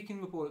was picking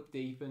the ball up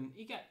deep, and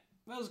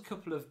there was a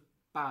couple of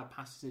bad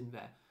passes in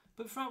there.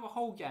 But throughout the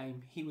whole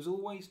game, he was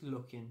always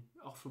looking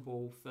off the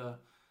ball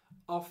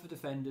off the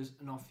defenders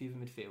and off the other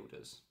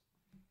midfielders.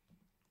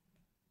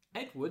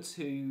 Edwards,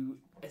 who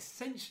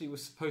essentially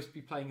was supposed to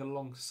be playing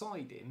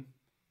alongside him,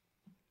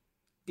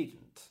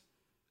 didn't.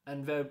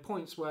 And there were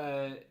points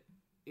where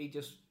he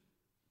just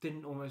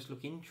didn't almost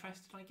look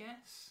interested, I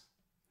guess.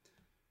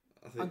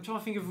 I'm trying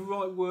to think of the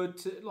right word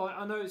to...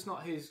 I know it's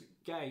not his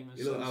game.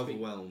 He looked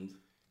overwhelmed.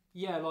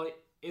 Yeah,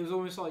 it was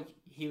almost like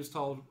he was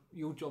told,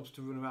 your job's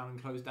to run around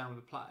and close down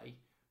the play,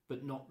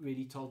 but not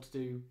really told to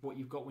do what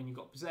you've got when you've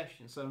got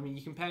possession. So, I mean,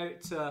 you compare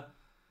it to...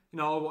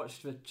 I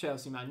watched the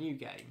Chelsea-Man U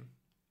game,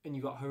 and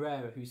you got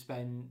Herrera, who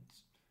spent,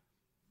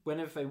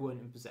 whenever they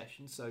weren't in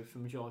possession, so for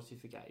the majority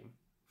of the game,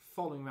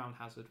 following around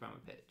Hazard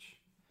around the pitch.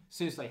 As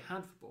soon as they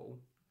had the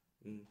ball,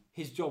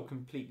 his job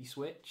completely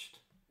switched.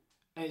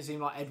 And it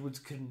seemed like Edwards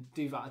couldn't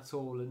do that at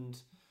all. And,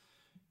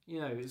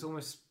 it's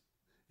almost...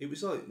 It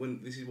was like,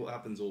 this is what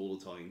happens all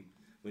the time.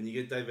 When you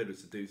get Dave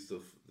Edwards to do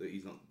stuff that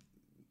he's not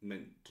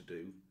meant to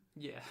do.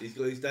 Yeah. He's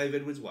got his Dave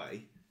Edwards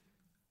way.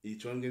 You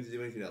try and get him to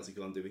do anything else, he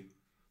can't do it.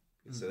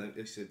 So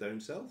he said that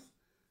himself.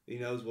 He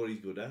knows what he's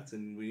good at,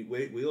 and we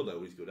all know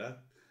what he's good at.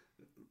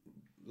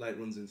 Late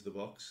runs into the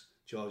box,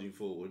 charging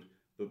forward,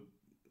 but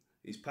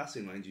his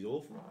passing range is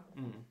awful.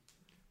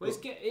 Well,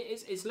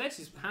 it's less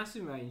his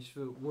passing range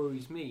that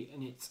worries me,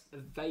 and its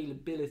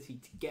availability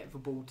to get the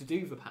ball to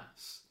do the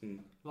pass.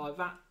 Like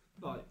that,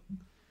 I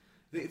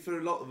think for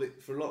a lot of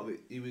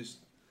it, he was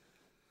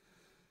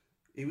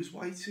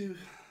way too.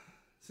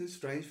 It's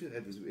strange for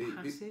Edwards.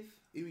 Passive.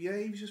 He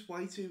was just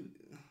way too.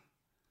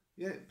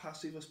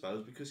 Passive, I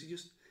suppose, because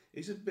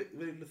he's a bit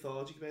very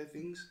lethargic about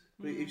things.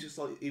 But he was just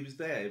like, he was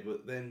there,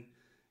 but then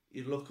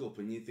you look up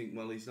and you think,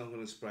 well, he's not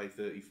going to spray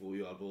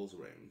 34-yard balls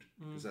around,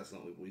 because that's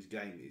not what his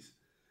game is.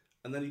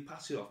 And then he'd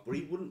pass it off, but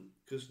he wouldn't,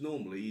 because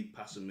normally he'd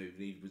pass and move,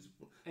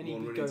 and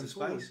he'd run into space.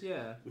 Forward,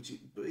 yeah.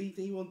 But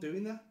he wasn't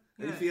doing that.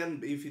 And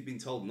if he'd been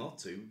told not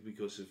to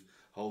because of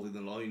holding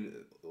the line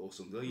or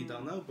something, you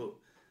don't know. But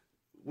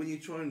when you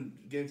try and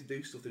get him to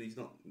do stuff that he's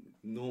not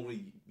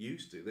normally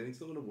used to, then it's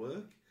not going to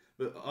work.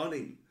 But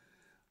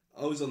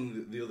I was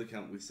on the other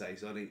camp with Sace,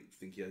 so I didn't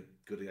think he had a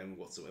good game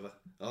whatsoever.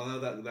 I know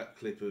that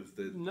clip of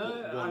the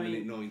 1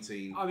 minute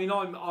 19. I mean,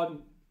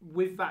 I'm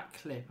with that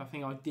clip. I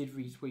think I did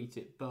retweet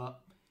it,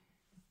 but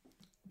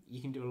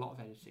you can do a lot of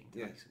editing to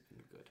make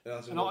something good. Yeah,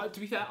 to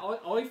be fair,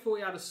 I thought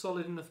he had a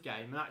solid enough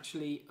game, and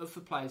actually, of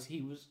the players,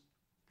 he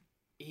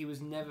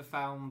was never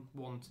found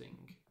wanting.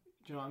 Do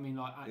you know what I mean?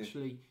 Like,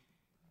 actually,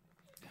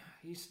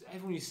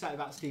 everyone used to say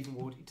about Stephen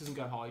Ward, he doesn't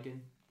go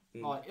hiding.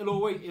 Mm. Like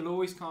he'll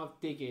always kind of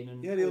dig in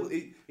and Yeah,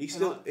 he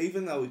still,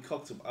 even though he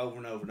cocked up over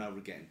and over and over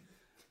again,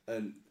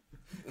 and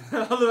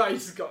otherwise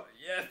he's got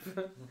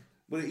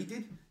well, he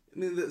did. I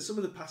mean, some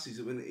of the passes,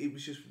 I mean, it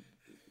was just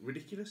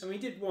ridiculous. I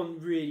mean, he did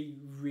one really,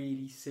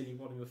 really silly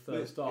one in the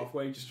first half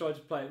where he just tried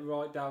to play it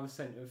right down the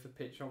centre of the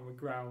pitch on the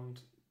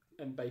ground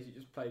and basically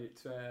just played it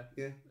to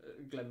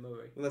Glenn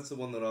Murray. Well, that's the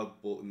one that I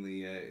bought in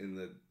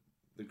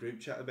the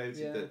group chat about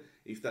it. That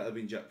if that had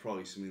been Jack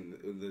Price, I mean,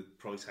 the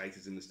Price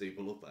haters in the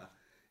steeple upper,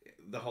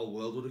 the whole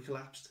world would have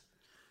collapsed.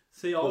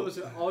 See, I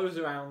was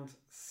around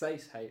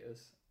Sace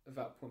haters at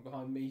that point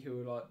behind me who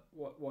were like,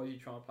 why are you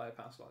trying to play a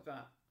pass like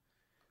that?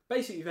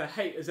 Basically, there are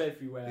haters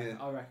everywhere,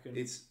 I reckon.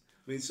 I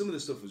mean, some of the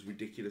stuff was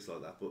ridiculous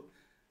like that,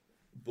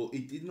 but he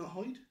did not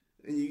hide.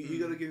 And you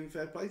got to give him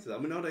fair play to that. I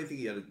mean, I don't think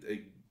he had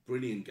a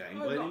brilliant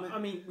game. I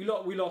mean, we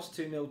lost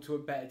 2-0 to a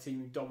better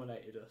team who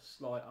dominated us.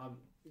 Like,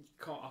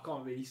 I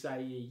can't really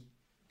say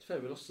It's fair,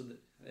 we lost to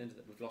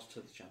we've lost to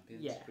the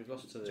champions. Yeah. We've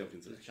lost to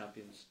the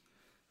champions.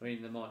 I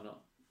mean, they might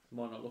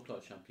not look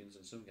like champions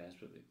in some games,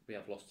 but we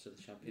have lost to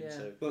the champions. Yeah.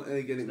 So Well, and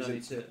again, it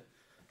was to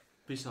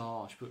be so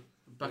harsh. But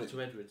back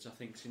to Edwards, I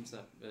think since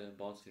that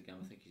Barnsley game,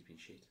 I think he's been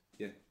shit.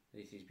 Yeah.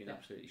 He's been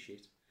absolutely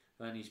shit.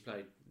 And he's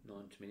played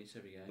 90 minutes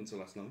every game. until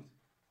last night.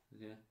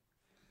 Yeah.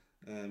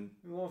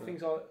 one of the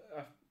things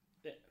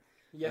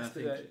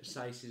yesterday. I think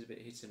Sace is a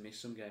bit hit and miss.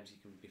 Some games he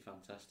can be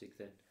fantastic.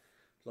 Then,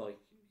 like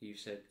you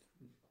said,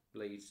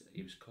 Leeds,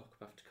 he was cock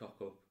up after cock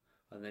up,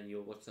 and then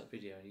you'll watch that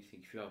video and you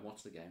think, if you haven't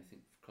watched the game, you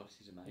think, Christ,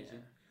 he's amazing. Yeah.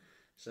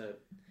 So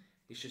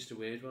it's just a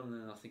weird one,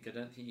 and I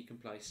don't think you can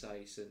play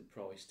Sace and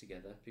Price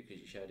together because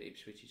you showed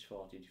Ipswich is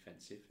far too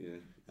defensive. Yeah,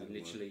 and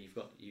literally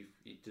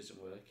it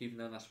doesn't work. Even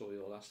though that's what we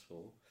all asked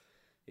for.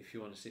 If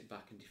you want to sit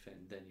back and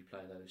defend, then you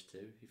play those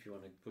two. If you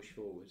want to push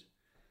forward,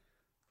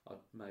 I'd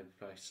maybe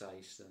play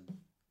Sace and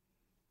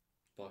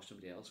buy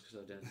somebody else because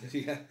I don't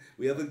think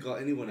we haven't got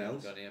anyone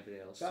else. Got anybody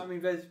else. But, I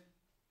mean, there's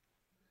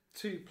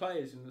 2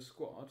 players in the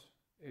squad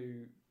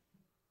who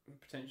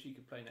potentially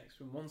could play next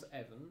to him. One's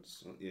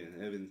Evans. Well, yeah,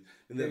 Evans.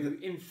 Who,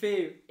 in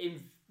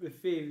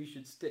theory,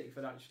 should stick,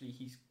 but actually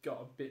he's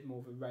got a bit more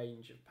of a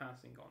range of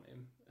passing on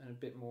him and a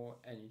bit more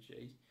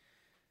energy.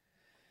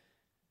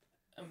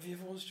 And the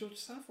other one's George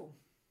Saville.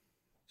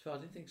 So I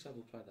didn't think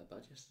Saville played that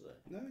bad yesterday.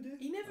 No, he did.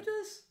 He never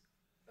does.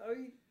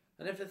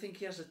 I never think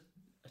he has a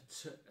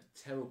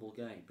terrible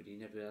game, but he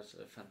never has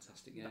a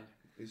fantastic game.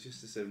 It's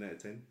just a 7 out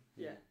of 10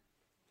 Yeah.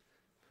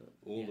 But,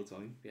 all the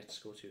time. We had to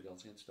score 2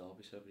 goals against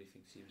Derby, so everybody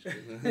thinks he was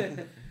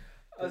good.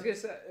 I was going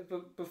to say,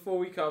 but before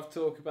we kind of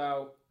talk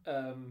about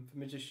the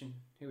magician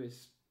who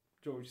is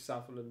George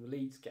Saville in the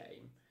Leeds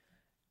game,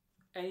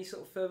 any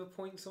sort of further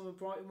points on the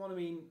Brighton one? I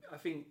mean, I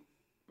think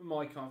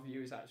my kind of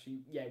view is actually,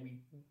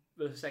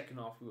 the second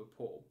half we were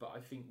poor, but I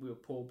think we were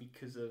poor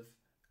because of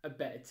a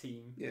better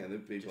team. Yeah,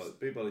 they've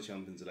been by the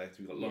champions elect.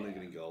 We've got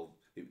Lonergan in goal.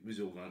 It was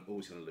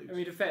always going to lose. I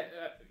mean,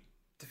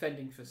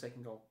 defending for a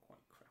second goal, quite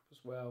crap as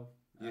well.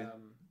 Yeah.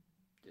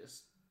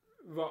 Just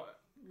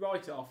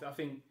right off, I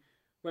think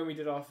when we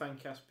did our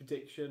Fancast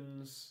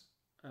predictions,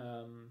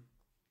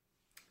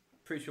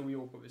 pretty sure we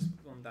all put this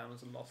one down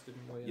as a loss,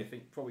 didn't we? Yeah. I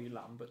think probably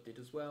Lambert did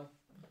as well.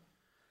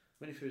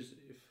 I mean, if it was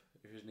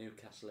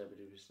Newcastle,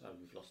 everybody was,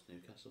 we've lost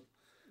Newcastle.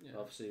 Yeah.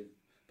 Obviously,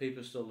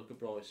 people still look at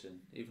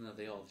Brighton, even though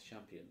they are the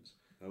champions.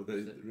 Oh,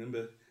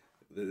 remember,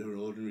 they're an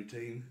ordinary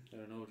team.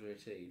 They're an ordinary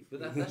team.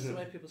 But that's the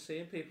way people see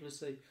them. People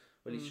say,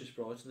 well, it's just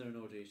Brighton, they're an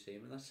ordinary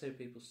team. And that's how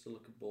people still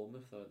look at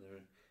Bournemouth, though.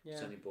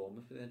 It's only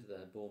Bournemouth at the end of the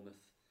day, Bournemouth.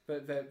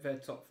 But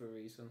they're top for a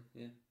reason.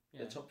 Yeah.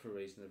 They're top for a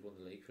reason. They've won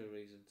the league for a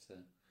reason. So,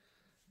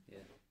 yeah.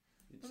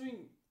 I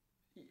mean,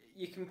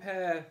 you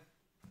compare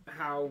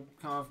how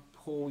kind of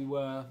poor we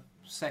were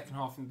second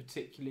half, and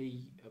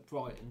particularly at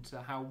Brighton,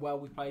 to how well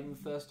we played in the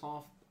first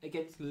half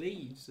against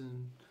Leeds,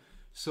 and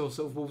sort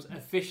of Wolves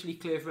officially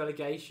clear of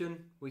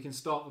relegation. We can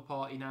start the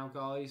party now,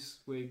 guys.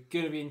 We're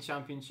going to be in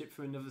Championship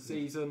for another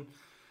season.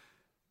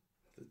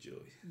 The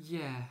joy.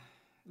 Yeah,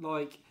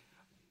 like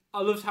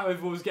I loved how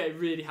everyone was getting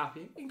really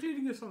happy,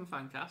 including us on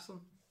Fancast.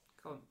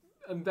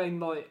 And then,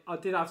 like, I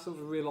did have sort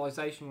of a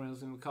realisation when I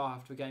was in the car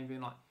after the game,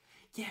 being like,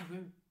 "Yeah, we're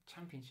in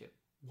Championship.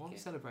 Why are we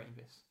celebrating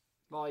this?"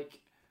 Like,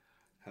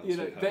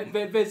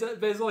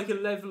 there's like a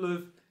level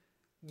of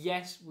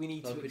yes, we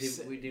need to.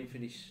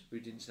 We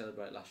didn't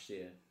celebrate last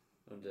year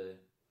under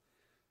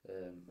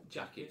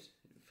Jacket.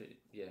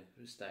 Yeah,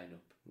 we're staying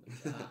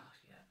up.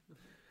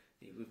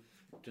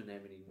 We've done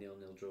how many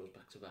 0-0 draws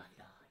back to back.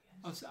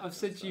 I've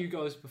said to you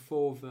guys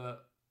before that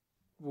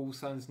Wolves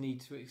fans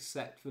need to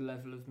accept the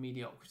level of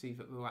mediocrity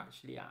that we're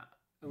actually at.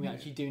 And we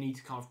actually do need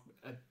to kind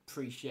of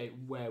appreciate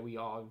where we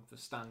are in the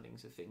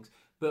standings of things.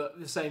 But at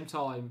the same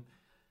time,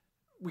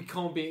 we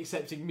can't be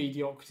accepting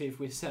mediocrity if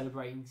we're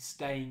celebrating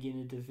staying in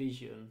a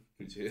division.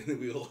 Which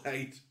we all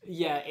hate.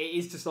 Yeah, it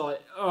is just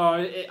like, oh,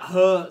 it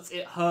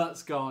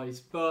hurts, guys.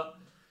 But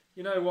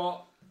you know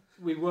what?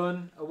 We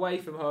won away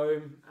from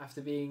home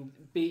after being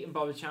beaten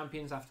by the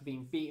champions, after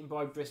being beaten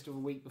by Bristol the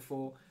week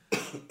before.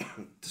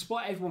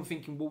 Despite everyone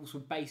thinking Wolves were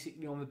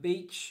basically on the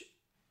beach,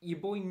 your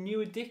boy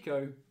Newer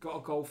Dicko got a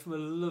goal from a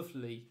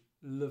lovely,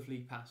 lovely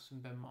pass from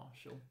Ben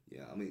Marshall.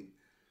 Yeah, I mean,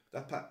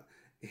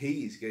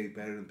 he is getting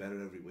better and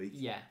better every week.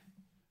 Yeah.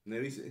 No,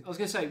 I was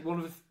going to say,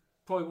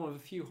 probably one of the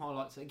few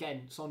highlights.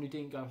 Again, Sonny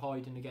didn't go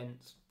hiding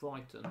against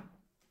Brighton.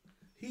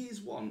 He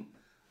is one.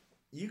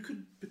 You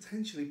could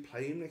potentially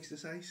play him next to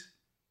Sace.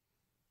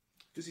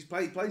 Because he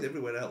plays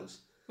everywhere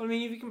else. Well, I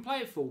mean, if you can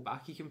play at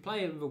fullback, you can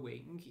play in the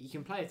wing, you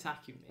can play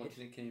attacking mid. What do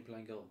you think? Can you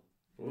play goal?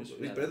 Well, Yeah.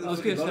 he's better than I was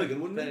gonna say,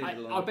 Lonergan, wouldn't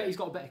he? I bet he's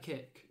got a better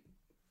kick.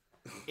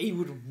 He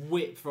would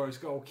whip those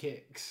goal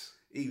kicks.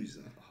 He was.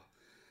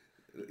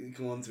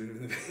 Come on to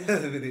him in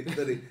a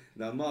minute.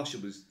 Now,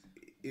 Marshall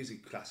is a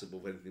class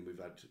above anything we've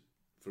had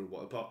for a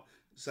while.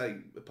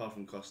 Apart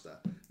from Costa.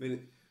 I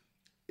mean,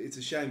 it's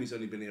a shame he's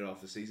only been here half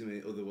the season. I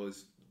mean,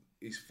 otherwise,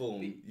 his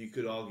form, you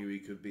could argue he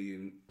could be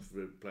in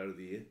for Player of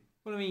the Year.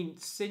 Well, I mean,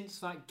 since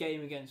that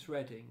game against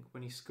Reading,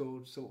 when he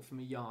scored sort of from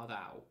a yard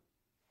out,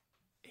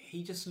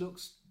 he just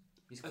looks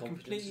a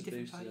completely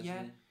different player.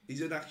 Yeah,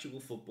 he's an actual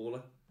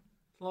footballer.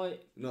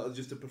 Like, not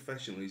just a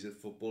professional. He's a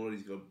footballer.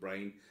 He's got a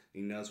brain.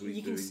 He knows what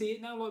he's doing. You can see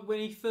it now. Like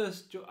when he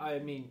first, I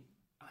mean,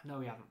 I know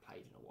he hasn't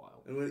played in a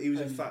while. And when he was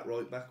a fat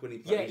right back when he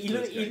played.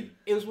 Yeah,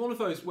 it was one of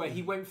those where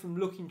he went from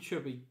looking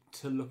chubby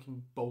to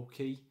looking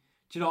bulky.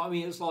 Do you know what I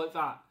mean? It's like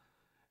that.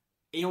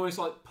 He almost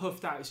like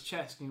puffed out his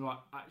chest, and you're like,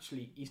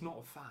 actually, he's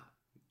not fat.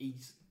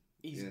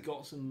 He's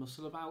got some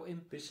muscle about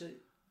him. But so,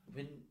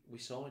 when we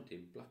signed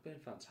him, Blackburn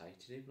fans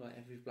hated him. Like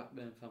every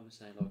Blackburn fan was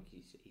saying, like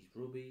he's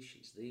rubbish,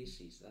 he's this,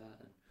 he's that,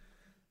 and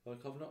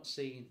like I've not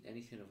seen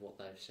anything of what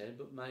they've said.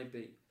 But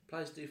maybe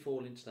players do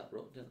fall into that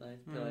rut, don't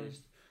they? Players,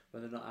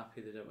 when they're not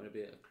happy, they don't want to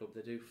be at a club.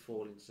 They do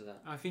fall into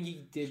that. I think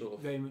he did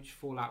very much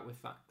fall out with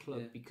that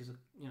club because of,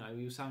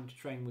 he was having to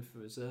train with the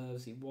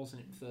reserves. He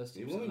wasn't in first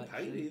team. He wasn't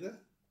paid either.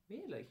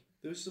 Really?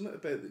 There was something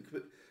about it,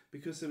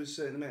 because there was a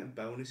certain amount of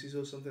bonuses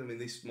or something. I mean,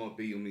 this might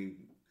be. I mean,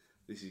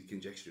 this is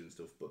conjecture and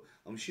stuff, but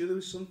I'm sure there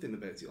was something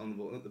about it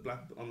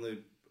on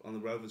the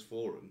Rovers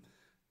forum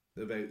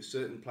about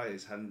certain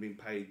players hadn't been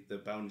paid the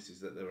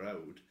bonuses that they were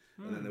owed,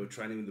 and then they were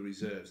training with the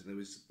reserves, and there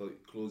was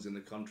like clauses in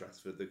the contracts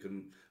for they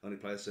couldn't only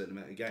play a certain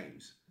amount of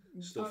games,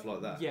 stuff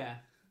like that. Yeah.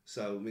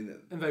 So I mean,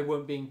 and they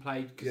weren't being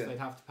played because they'd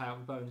have to pay out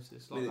the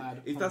bonuses. Like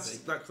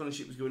if that kind of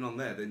shit was going on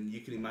there, then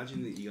you can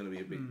imagine that you're going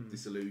to be a bit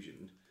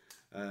disillusioned.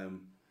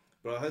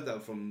 But I heard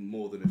that from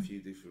more than a few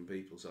different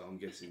people, so I'm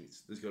guessing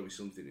there's got to be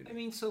something in it. I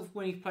mean, sort of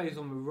when he plays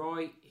on the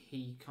right,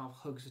 he kind of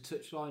hugs the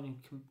touchline,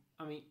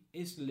 and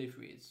his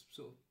delivery is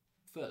sort of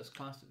first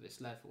class at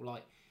this level.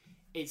 Like,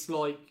 it's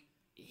like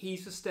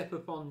he's a step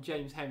up on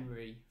James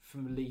Henry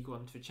from League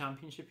One to the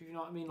Championship. If you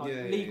know what I mean?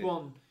 Like League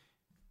One,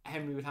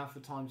 Henry would have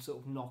the time to sort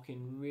of knock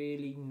in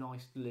really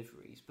nice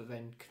deliveries, but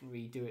then can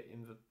redo it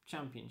in the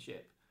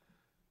Championship.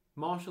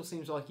 Marshall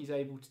seems like he's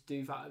able to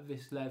do that at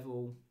this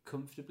level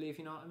comfortably, if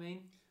you know what I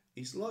mean.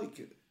 He's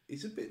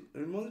a bit. It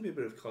reminds me a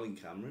bit of Colin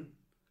Cameron,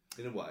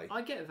 in a way.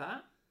 I get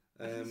that.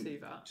 I can see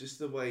that. Just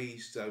the way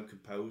he's so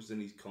composed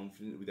and he's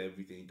confident with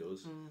everything he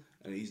does,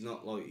 and he's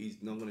not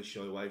going to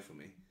shy away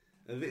from it.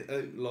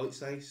 And like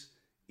Sace,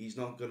 he's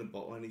not going to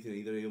bottle anything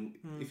either.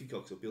 If he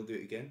cocks up, he'll do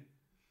it again,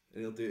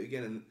 and he'll do it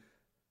again. And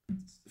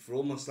for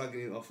all my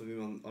slagging it off of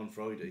him on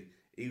Friday,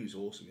 he was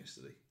awesome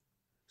yesterday.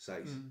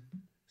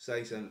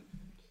 Sace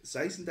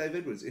and Dave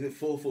Edwards in a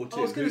 4-4-2.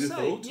 I was going to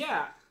say,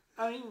 yeah.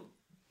 I mean,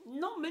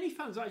 not many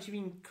fans have actually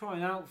been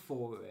crying out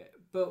for it,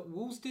 but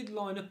Wolves did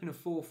line up in a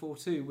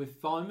 4-4-2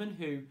 with Weimann,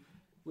 who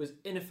was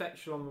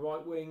ineffectual on the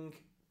right wing,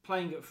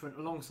 playing up front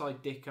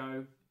alongside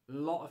Dicko, a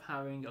lot of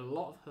harrying, a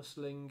lot of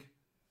hustling.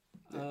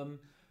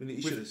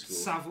 He should have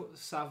scored.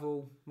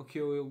 Saville,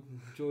 Mercurial,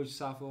 George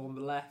Saville on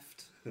the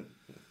left.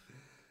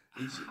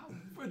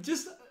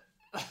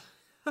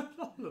 I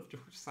love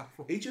George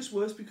Saville. He's just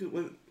worse because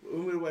when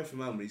we're away from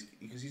home,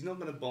 because he's not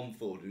going to bomb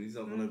forward and he's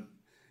not going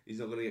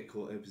to get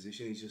caught in a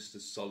position. He's just a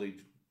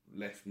solid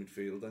left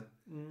midfielder.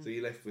 So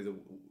you're left with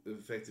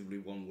effectively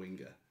one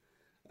winger.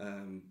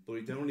 But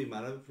it don't really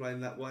matter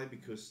playing that way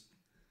because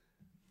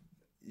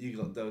you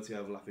got Doherty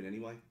overlapping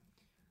anyway.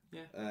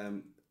 Yeah.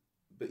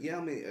 But yeah,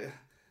 I mean,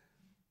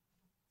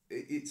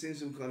 it seems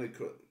some kind of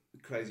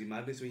crazy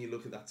madness when you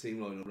look at that team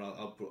lineup.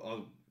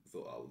 I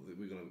thought,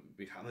 we're going to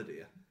be hammered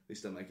here.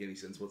 This don't make any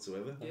sense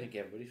whatsoever. I think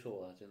everybody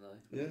thought that, didn't they?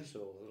 When they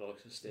saw the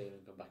likes of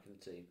Stearman come back in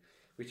the team,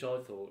 which I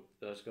thought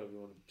was going to be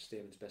one of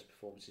Stearman's best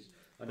performances.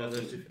 I know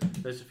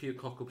there's a few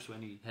cock-ups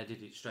when he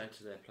headed it straight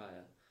to their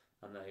player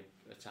and they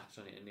attacked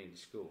on it and nearly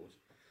scored.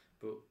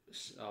 But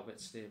I bet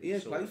Stearman. He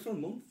had played for a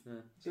month,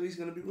 so he's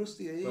going to be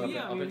rusty. Well,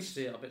 I bet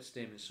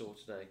Stearman saw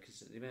today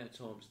because the amount of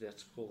times they had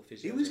to call the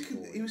physio.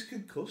 He was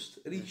concussed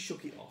and he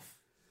shook it off.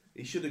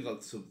 He should have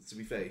got. To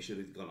be fair, he should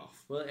have gone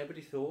off. Well,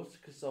 everybody thought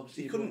because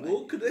obviously he couldn't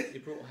walk, could he? He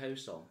brought a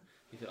house on.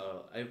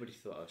 Everybody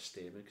thought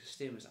Stearman because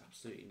Stearman's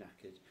absolutely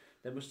knackered.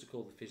 They must have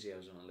called the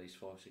physios on at least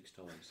 5-6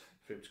 times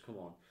for him to come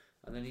on,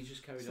 and then he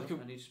just carried on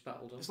and he just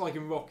battled on. It's like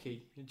in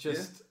Rocky.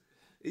 Just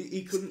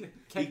he couldn't.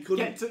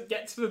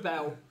 Get to the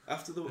bell.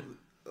 After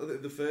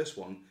the first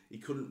one, he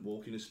couldn't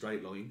walk in a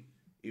straight line.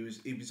 He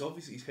was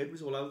obviously his head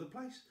was all over the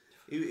place.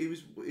 He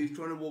was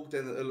trying to walk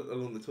down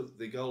along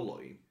the goal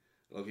line,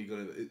 like he got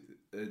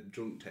a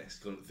drunk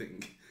test kind of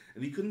thing,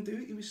 and he couldn't do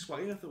it. He was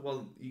swaying. I thought,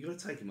 well, you got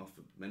to take him off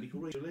for medical,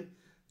 really.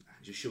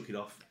 Just shook it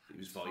off. He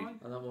was fine.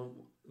 And then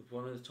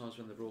one of the times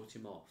when they brought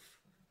him off,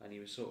 and he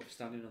was sort of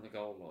standing on the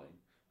goal line,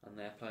 and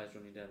their players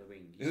running down the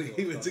wing.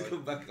 He went to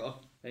come back on.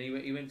 And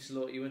he went to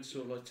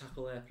sort of like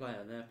tackle their player,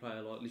 and their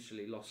player like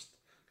literally lost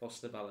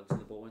the balance,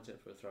 and the ball went out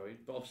for a throw in.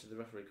 But obviously the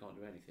referee can't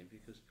do anything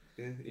because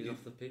he's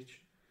off the pitch.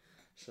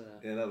 So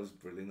yeah, that was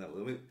brilliant. That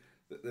was. I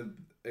mean,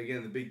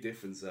 again, the big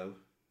difference though.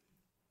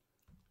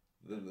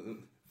 The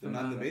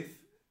man, the myth,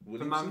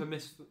 Williamson.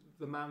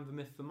 The man, the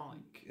myth, the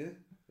Mike. Yeah.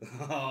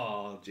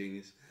 Oh,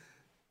 genius.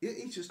 Yeah,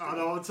 he's just. I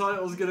know what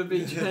title's gonna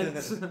be,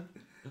 gents.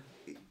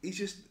 He's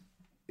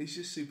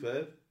just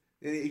superb.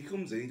 And he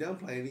comes in, he don't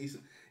play, and he's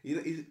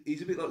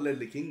a bit like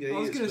Ledley King. I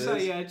was gonna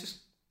say, yeah,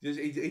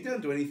 he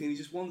don't do anything. He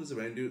just wanders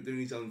around doing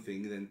his own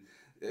thing, and then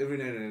every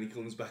now and then he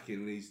comes back in,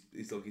 and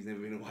he's like he's never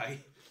been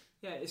away.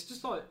 Yeah, it's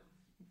just like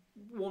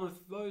one of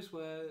those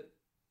where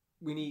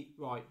we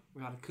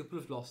had a couple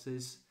of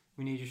losses.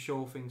 We need to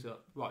shore things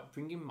up. Right,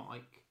 bring in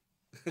Mike.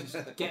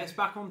 Just get us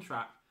back on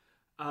track.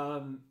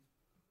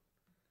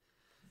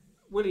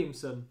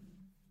 Williamson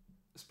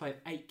has played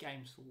 8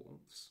 games for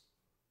Wolves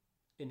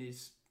in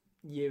his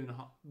year and a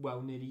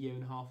half, nearly year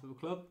and a half of the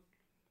club.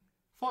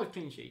 5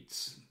 clean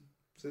sheets.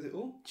 Says it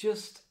all.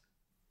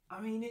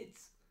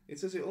 It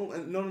says it all.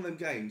 And none of them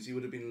games he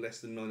would have been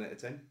less than 9 out of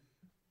 10.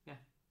 Yeah.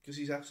 Because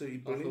he's absolutely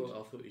brilliant.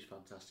 I thought he was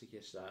fantastic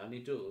yesterday, and he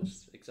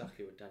does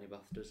exactly what Danny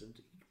Bath doesn't.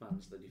 He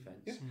commands the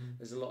defence. Yeah.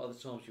 There's a lot of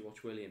the times you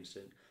watch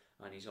Williamson,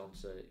 and he was on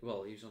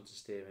to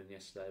Stearman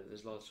yesterday, but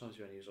there's a lot of times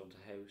when he was on to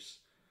House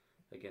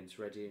against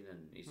Reading,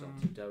 and he's on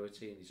to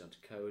Doherty, and he's on to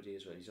Cody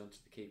as well, he's on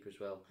to the keeper as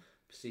well.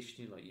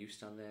 Positioning, like, you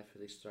stand there for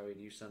this throw-in,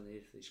 you stand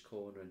there for this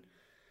corner, and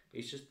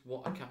it's just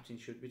what a captain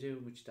should be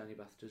doing, which Danny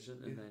Bath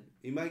doesn't. And then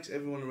he makes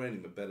everyone around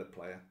him a better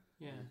player.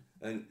 Yeah.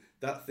 And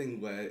that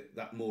thing where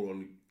that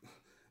moron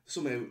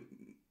somehow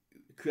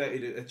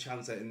created a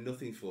chance out of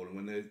nothing for him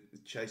when they're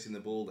chasing the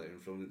ball down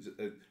from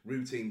a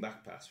routine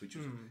back pass, which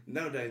was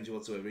no danger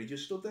whatsoever. He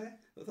just stood there.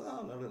 I thought,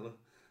 oh no,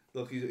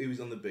 look, he was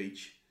on the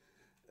beach,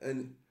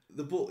 and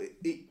the ball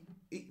it did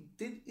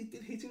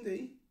hit him, did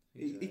he?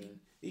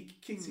 He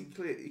kicked it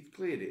clear. He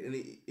cleared it, and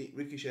it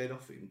ricocheted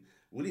off him.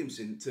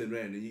 Williamson turned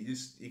around, and you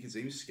could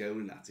see him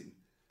scowling at him.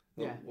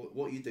 Like, yeah.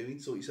 What are you doing?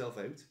 Sort yourself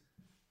out.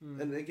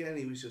 And again,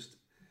 he was just.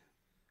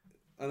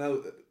 I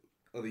know.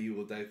 Either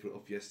you or Dave put it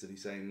up yesterday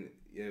saying,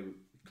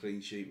 clean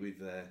sheet with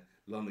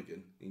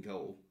Lonergan in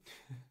goal,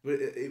 but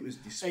it was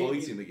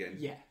despite him again.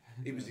 Yeah.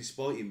 It was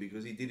despite him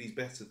because he did his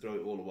best to throw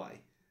it all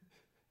away.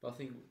 But I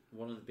think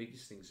one of the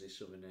biggest things this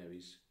summer now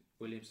is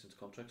Williamson's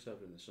contract's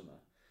over in the summer.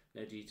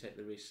 Now, do you take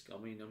the risk? I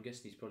mean, I'm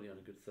guessing he's probably on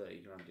a good 30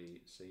 grand a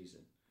season.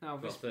 Now,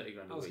 well, 30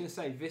 grand a week. I was going to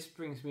say, this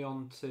brings me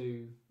on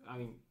to,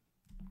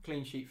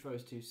 clean sheet for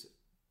us two,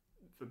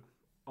 the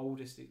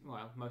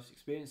most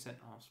experienced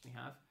centre-halves we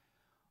have.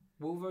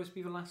 Will those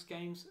be the last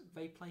games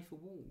they play for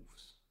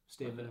Wolves?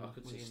 Stearman I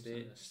could see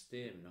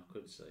Stearman, I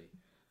could see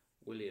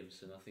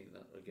Williamson. I think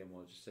that, again,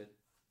 what I just said,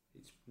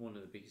 it's one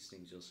of the biggest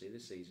things you'll see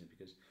this season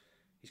because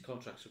his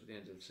contract's up at the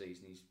end of the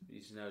season.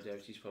 He's no doubt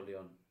he's probably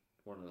on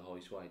one of the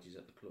highest wages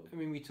at the club. I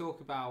mean, we talk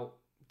about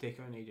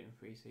Dicko needing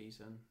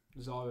pre-season,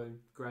 Zyro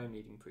Graham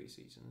needing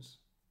pre-seasons.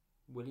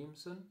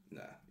 Williamson?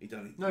 Nah, he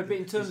don't need. No, but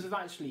in terms of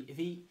actually,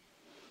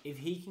 if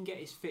he can get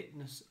his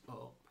fitness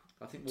up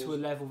I think to a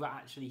level that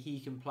actually he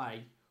can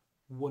play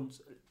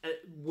once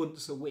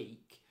a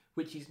week,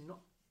 which he's not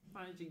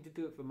managing to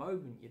do at the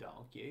moment, you'd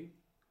argue.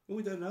 Well,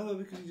 we don't know though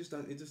because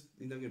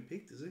he don't get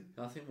picked, does he?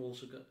 I think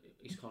Wolves have got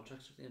his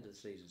contract's at the end of the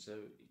season, so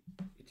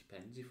it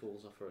depends if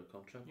Wolves offer a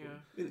contract.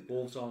 Yeah.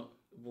 Wolves aren't.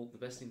 Well, the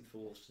best thing for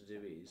Wolves to do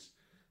is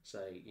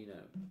say,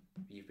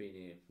 you've been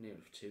here near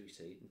enough 2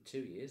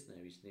 years now.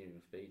 He's near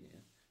enough been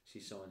here. So he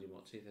signed in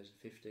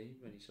 2015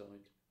 when he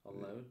signed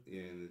on loan.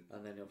 Yeah.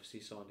 And then obviously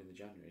he signed in the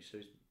January, so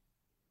he's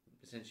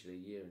essentially a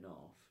year and a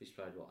half. He's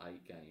played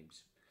 8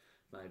 games,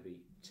 maybe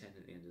 10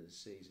 at the end of the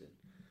season.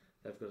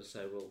 They've got to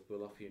say, well,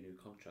 we'll offer you a new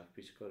contract,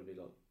 but it's got to be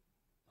like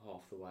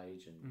half the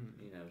wage, and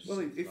Well,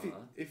 if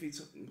if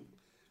it's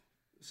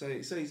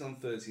say he's on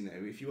 30 now,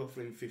 if you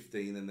offer him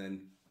 15 and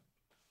then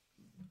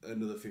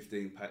another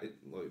 15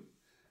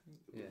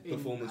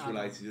 performance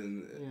related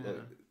and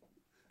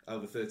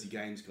over 30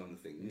 games kind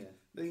of thing,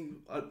 then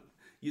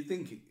you'd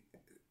think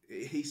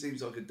he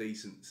seems like a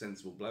decent,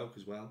 sensible bloke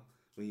as well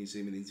when you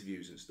see him in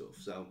interviews and stuff.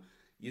 So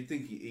you'd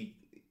think he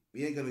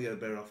ain't going to get a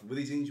better offer with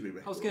his injury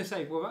record. I was going to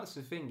say, well, that's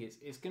the thing.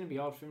 It's going to be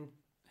hard for him.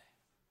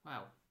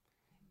 Wow,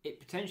 it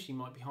potentially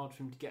might be hard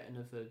for him to get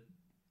another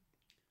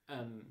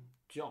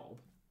job.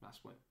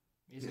 That's what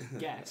is a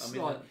guess.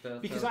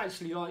 Because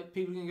actually,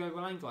 people are going to go,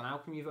 well, hang on, how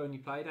come you've only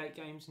played 8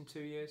 games in 2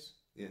 years?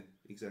 Yeah,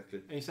 exactly.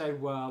 And you say,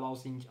 well, I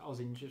was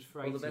injured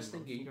for 18 Well, the best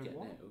thing months. you can get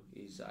now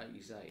is at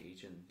his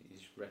age and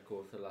his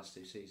record for the last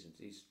 2 seasons.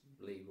 He's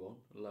League One,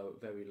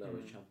 very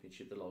lower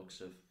Championship, the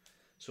likes of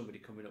somebody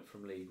coming up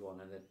from League One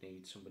and they'd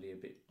need somebody a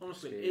bit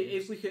Honestly,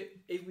 experienced.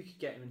 if we could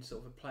get him in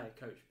sort of a player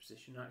coach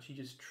position and actually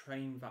just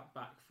train that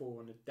back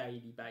four on a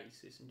daily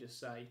basis and just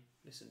say,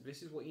 listen,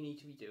 this is what you need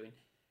to be doing.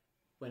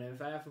 Whenever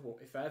they have the ball,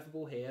 if they have the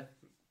ball here,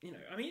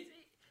 I mean,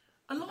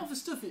 a lot of the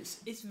stuff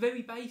it's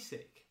very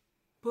basic,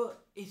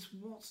 but it's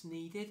what's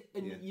needed,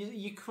 and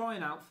you're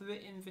crying out for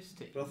it in this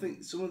team. But I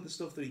think some of the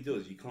stuff that he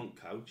does, you can't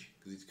coach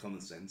because it's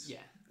common sense. Yeah.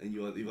 And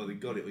you've either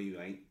got it or you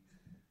ain't.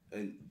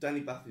 And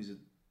Danny Batth is an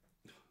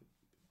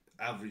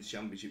average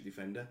championship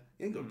defender.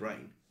 He ain't got a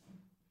brain.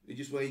 You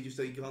just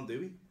say you can't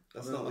do it.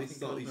 That's not his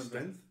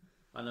strength.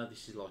 I know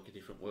this is like a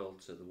different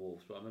world to the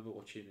Wolves, but I remember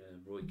watching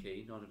Roy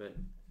Keane on about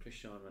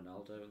Cristiano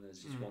Ronaldo, and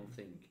there's this one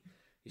thing,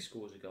 he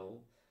scores a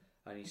goal,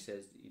 and he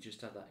says he just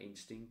had that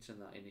instinct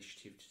and that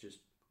initiative to just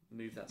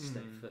move that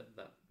step,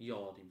 that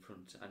yard in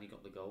front, and he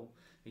got the goal.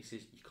 He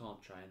says you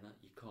can't train that,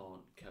 you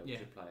can't coach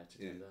a player to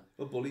do that.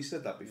 Well, Bully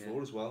said that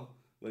before as well.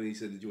 When he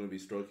said, "Did you want to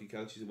be a striking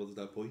coach?" He said, "Well, there's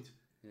no point.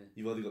 Yeah.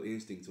 You've either got the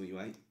instinct or you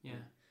ain't."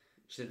 Yeah.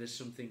 So there's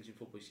some things in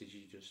football he says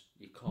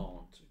you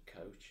can't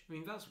coach. I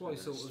mean, that's why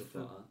sort of stuff the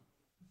like that.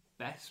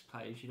 best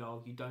players, you'd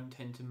argue, don't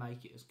tend to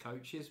make it as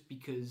coaches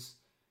because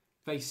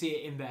they see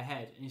it in their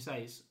head, and you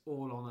say it's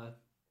all on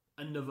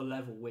another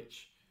level,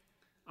 which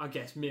I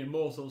guess mere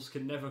mortals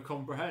can never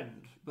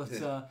comprehend. But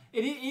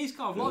it is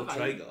kind of like that.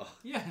 Traeger.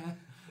 Yeah.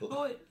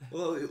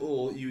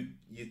 Or you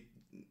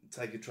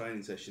take a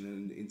training session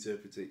and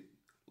interpret it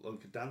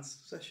like a dance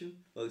session,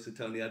 like Sir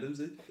Tony Adams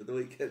did at the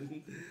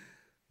weekend.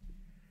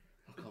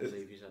 I can't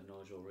believe he's had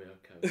Nigel Rio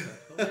coach.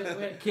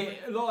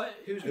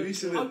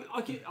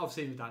 I've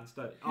seen the dance,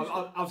 don't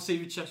I've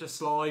seen the Cheshire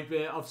Slide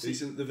bit. I've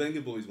seen the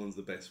Wenger Boys one's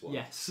the best one.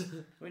 Yes.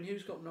 I mean,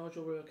 who's got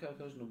Nigel Rio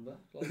Coco's number?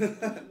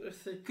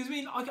 Because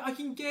I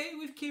can get it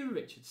with Kieran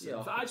Richardson.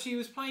 Yeah, but actually, he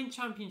was playing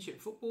Championship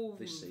football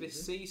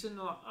this season.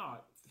 Like, all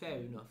right, fair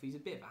enough. He's a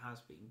bit of a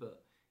has-been,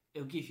 but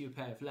he'll give you a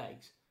pair of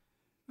legs.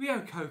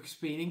 Rio Coke's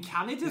been in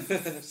Canada for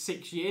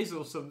 6 years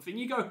or something.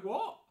 You go,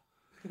 what?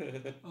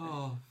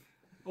 Oh.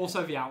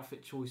 Also, the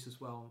outfit choice as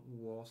well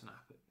wasn't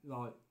happy.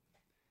 Like,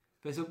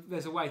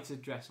 there's a way to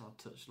dress on a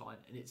touchline,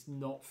 and it's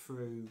not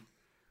through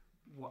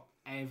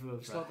whatever.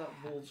 It's like that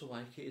Wolves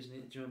away kit, isn't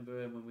it? Do you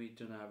remember when we'd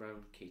done our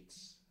own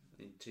kits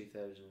in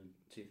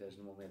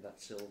 2001? We had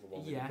that silver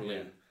one with the blue.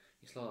 Yeah.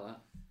 It's like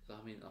that.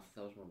 I mean,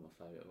 that was one of my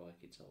favourite away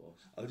kits.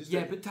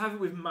 But to have it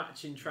with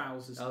matching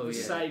trousers, the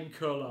same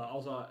colour, I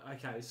was like,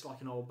 okay, it's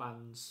like an old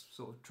band's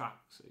sort of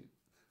tracksuit.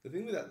 The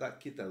thing with that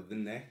kit though, the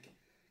neck.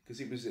 Because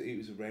it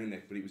was a round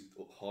neck, but it was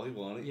high,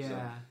 wasn't it? Yeah. So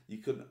you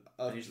couldn't.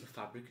 And used the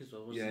fabric as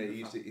well, wasn't it?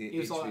 Yeah, it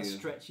was like that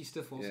stretchy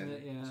stuff, wasn't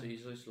it? Yeah. So you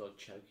used to like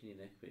choking your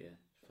neck, but yeah,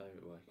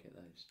 favourite way kit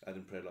those.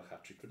 Adam Predlock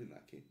hat-trick in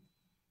that kit.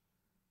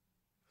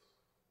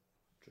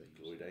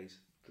 Glory days.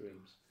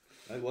 Dreams.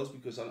 It was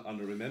because I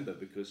remember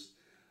because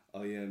I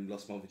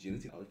lost my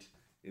virginity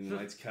in the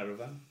mate's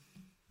caravan.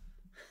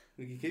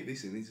 We can keep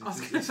this in. I was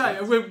going to say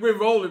we're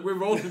rolling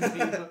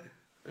people.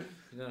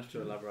 You don't have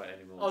to elaborate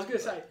anymore. I was going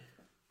to say.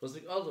 Was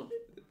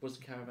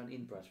the caravan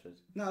in Bradford?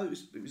 No,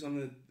 it was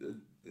on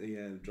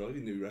the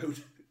driving new road.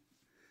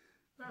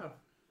 Oh.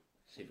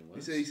 It's even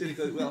worse. He said,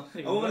 well,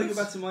 I want to go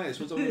back to my house.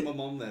 What's on with my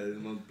mum there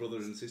and my brother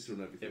and sister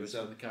and everything. It was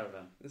on the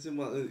caravan.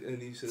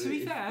 And he said, to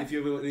be fair, if you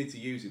ever need to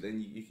use it, then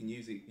you can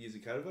use a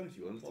caravan if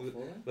you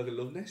want. Like a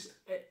love nest.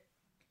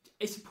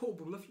 It's a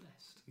portable love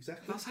nest.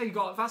 Exactly. That's how you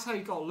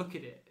got to look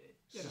at it.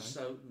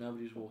 So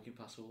nobody was walking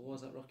past the wall.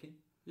 Was that rocking?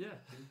 Yeah.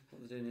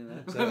 What they're doing in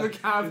there? When the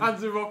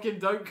caravans are rocking,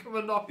 don't come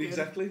and knock.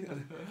 Exactly.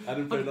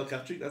 Adam Predlock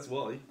hat-trick, that's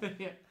why.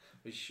 Yeah.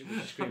 Was she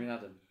screaming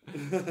Adam?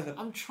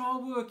 I'm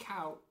trying to work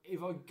out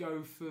if I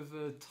go for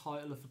the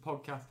title of the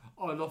podcast.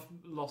 I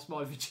lost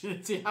my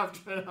virginity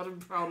after an Adam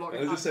Proudlock.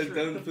 I just said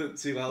don't put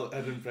to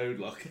Adam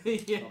Proudlock.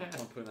 Yeah.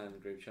 I'm putting that in the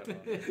group chat.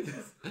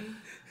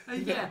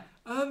 Yeah.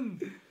 I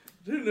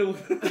don't know.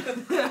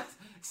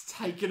 It's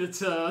taken a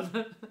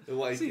turn.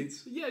 Away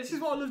kids. Yeah, this is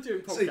what I love doing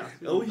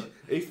podcasts.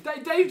 If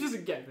Dave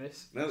doesn't get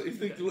this. No, if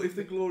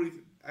the glory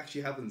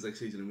actually happens next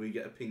season and we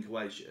get a pink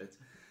away shirt.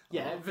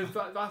 Yeah,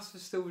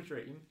 that's still a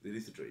dream. It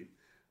is a dream.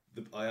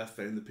 I have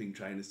found the pink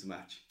trainers to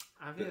match.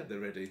 Have you? They're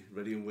ready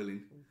and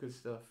willing. Good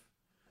stuff.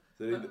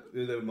 So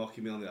they were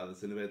mocking me on the other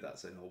thing about that,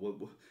 saying, "Oh,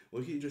 why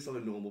can't you dress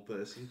like a normal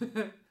person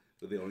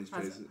with the orange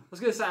trousers?" I was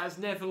going to say, it's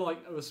never like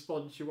a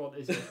response you want,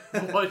 is it?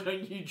 Why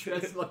don't you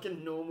dress like a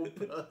normal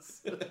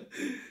person?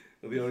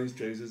 Well, the orange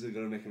trousers are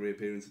going to make a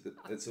reappearance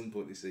at some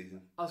point this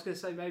season. I was going to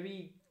say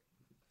maybe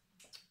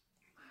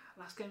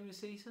last game of the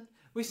season.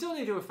 We still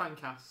need to do a fan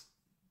cast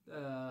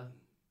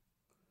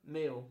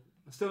meal.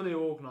 I still need to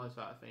organise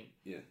that, I think.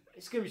 Yeah.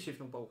 It's going to be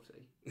Shifnal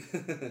Balti.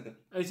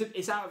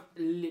 It's out of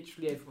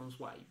literally everyone's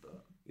way,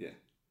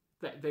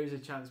 but there's a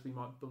chance we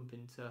might bump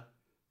into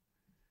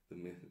the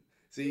myth.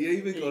 So you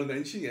even got to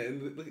mention it.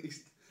 And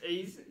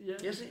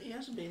he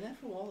hasn't been there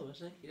for a while, though,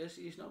 has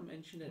he? He's not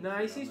mentioned it. No,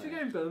 he seems to be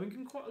going to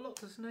Birmingham quite a lot,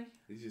 doesn't he?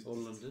 Or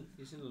London.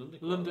 He's in London.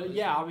 London,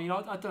 I mean,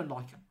 I don't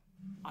like him.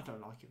 I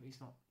don't like him.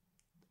 He's not.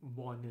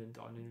 whining and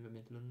dining in the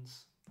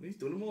Midlands. He's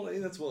done them all, eh?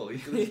 That's why.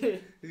 He's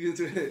going to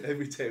do it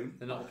every town.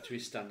 They're not up to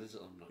his standards.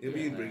 I'm not. He'll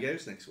be in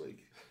Brighouse next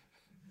week.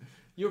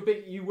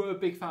 You were a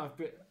big fan of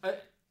Brit.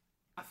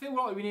 I feel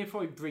like we need to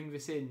probably bring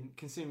this in,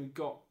 considering we've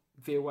got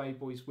the away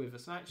boys with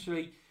us. And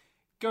actually,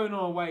 going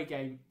on a away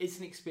game, it's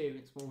an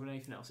experience more than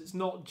anything else. It's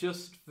not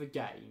just the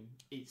game;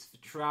 it's the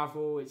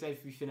travel, it's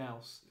everything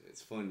else.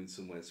 It's finding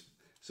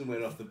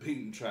somewhere off the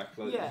beaten track,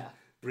 like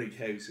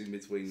Brighouse in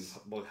between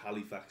by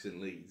Halifax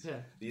and Leeds.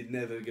 Yeah, You'd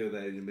never go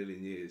there in a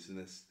million years.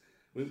 And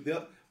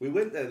we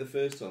went there the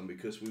first time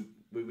because we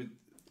were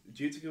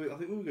due to go. I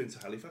think we were going to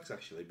Halifax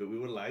actually, but we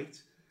were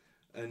late.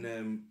 And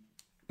I'm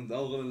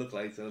going to look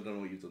later. I don't know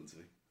what you've done to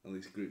me on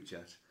this group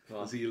chat.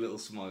 I see your little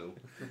smile.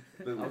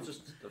 I've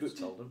just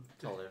told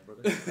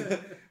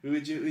everybody. we were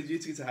due to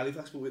get to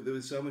Halifax, but there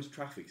was so much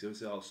traffic, so we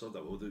said, "Oh, so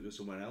that we'll go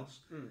somewhere else."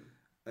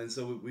 And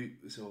so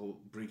so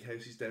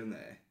Brighouse is down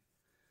there,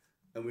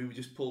 and we were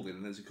just pulled in,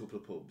 and there's a couple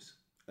of pubs,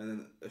 and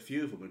then a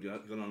few of them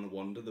had gone on a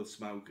wander. They're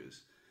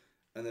smokers,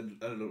 and then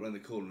I looked around the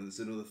corner, and there's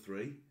another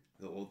 3.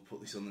 I thought, "We'll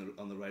put this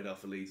on the radar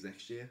for Leeds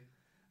next year."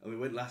 And we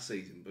went last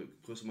season, but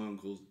because of my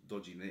uncle's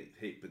dodgy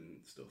hip and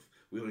stuff,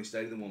 we only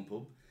stayed in one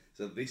pub.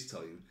 So this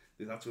time,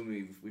 that's when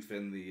we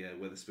found the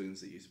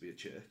Wetherspoons that used to be a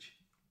church,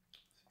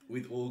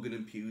 with organ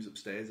and pews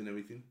upstairs and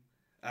everything.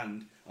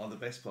 And the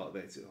best part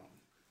about it,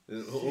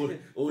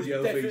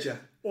 audio feature.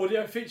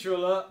 Audio feature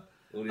alert.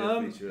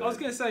 Audio feature alert. I was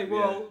going to say,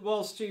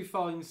 while Stu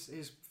finds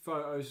his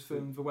photos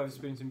from the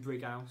Wetherspoons in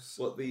Brighouse,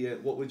 what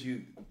would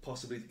you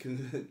possibly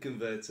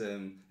convert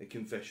a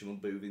confessional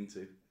booth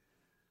into?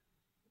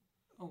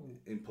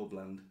 In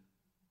publand,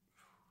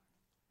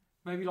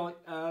 maybe like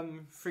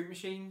Freak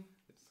Machine.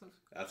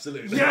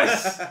 Absolutely.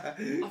 Yes, I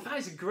think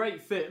it's a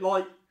great fit.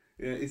 Like,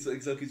 yeah, it's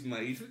like it's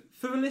made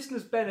for the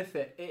listeners'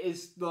 benefit. It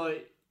is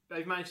like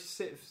they've managed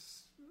to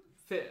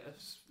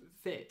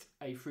fit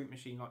a Freak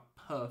Machine like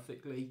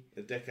perfectly.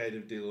 A decade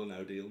of Deal or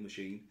No Deal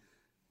machine.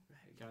 There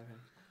you go.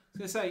 I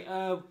was going to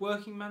say,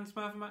 working man's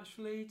man of the match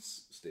for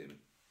Leeds. Stearman.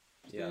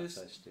 Yeah, I'd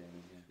say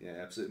Stearman.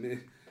 Yeah, absolutely.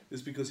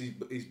 Just because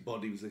his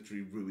body was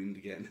literally ruined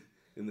again.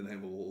 In the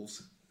name of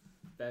Wolves.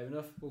 Fair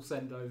enough. We'll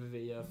send over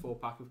the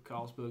 4-pack of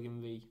Carlsberg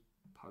in the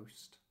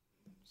post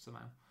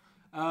somehow.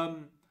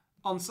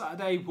 On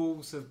Saturday,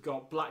 Wolves have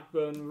got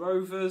Blackburn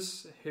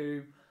Rovers,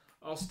 who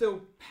are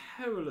still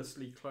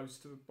perilously close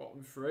to the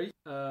bottom 3.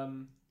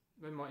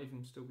 They might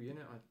even still be in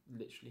it. I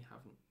literally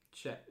haven't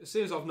checked. As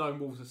soon as I've known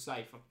Wolves are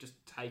safe, I've just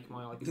taken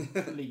my eye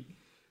completely.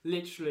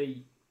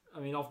 Literally, I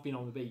mean, I've been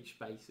on the beach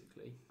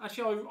basically.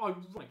 Actually,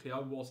 ironically, I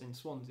was in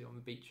Swansea on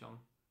the beach on.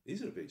 Is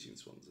there a beach in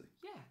Swansea?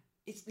 Yeah.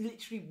 It's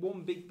literally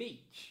one big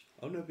beach.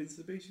 I've never been to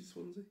the beach in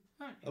Swansea.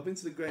 Right. I've been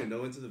to the ground. I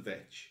went to the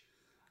Vetch.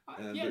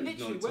 Yeah,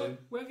 literally,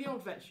 where the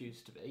old Vetch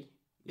used to be,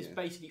 it's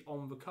basically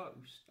on the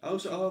coast. Oh,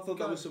 so I thought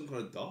that was some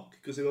kind of dock,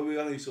 because we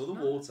only saw the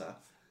water.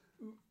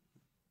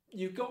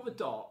 You've got the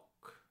dock.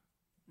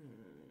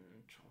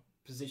 I'm trying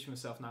to position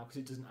myself now, because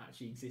it doesn't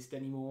actually exist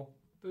anymore.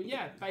 But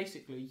yeah,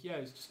 basically,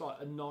 it's just like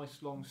a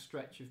nice long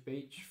stretch of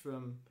beach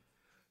from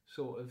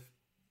sort of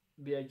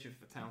the edge of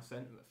the town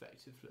centre,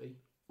 effectively,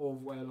 all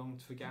the way along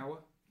to the Gower.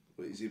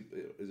 Wait, is it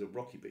a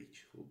rocky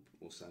beach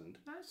or sand?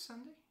 No, it's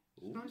sandy.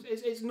 It's nice.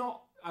 It's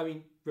not. I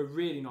mean, the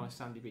really nice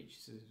sandy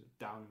beaches is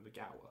down in the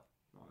Gower.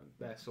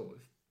 They're sort of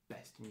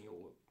best in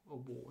Europe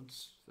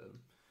awards for them.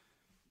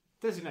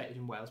 Designated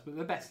in Wales, but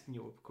they're best in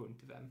Europe according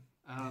to them.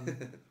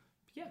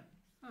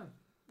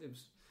 It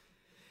was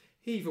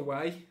either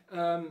way.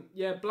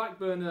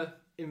 Blackburn are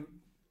in.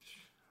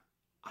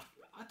 I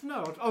don't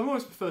know. I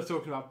almost prefer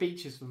talking about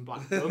beaches than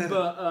Blackburn,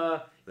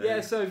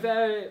 but so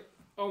they're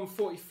on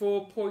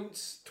 44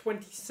 points,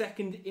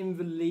 22nd in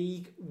the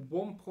league,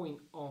 1 point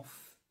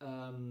off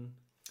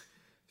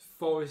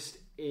Forest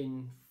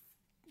in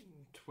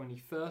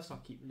 21st. I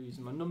keep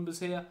losing my numbers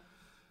here.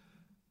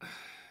 I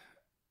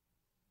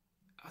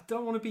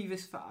don't want to be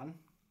this fan,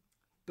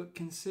 but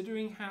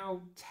considering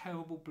how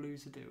terrible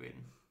Blues are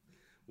doing,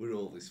 we're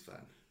all this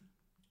fan.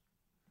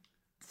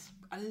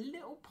 A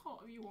little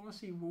part of you want to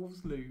see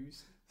Wolves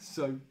lose.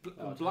 So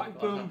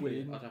Blackburn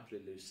win. I'd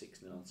happily lose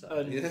 6-0 on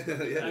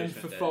Saturday. And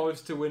for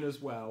Forest to win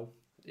as well.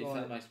 If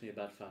that makes me a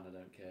bad fan, I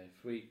don't care.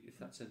 If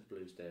that sends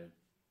Blues down,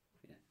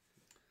 yeah.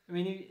 I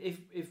mean,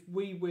 if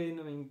we win,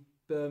 I mean,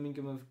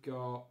 Birmingham have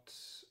got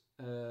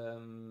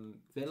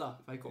Villa.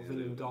 They've got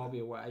Villa and Derby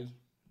away.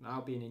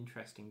 That'll be an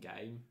interesting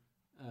game.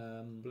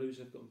 Blues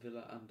have got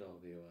Villa and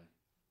Derby away.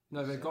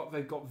 No,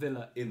 they've got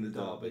Villa in the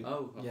Derby.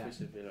 Oh, I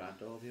thought Villa and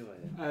Derby away.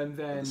 And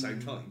then at the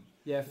same time.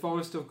 Yeah,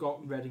 Forest have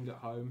got Reading at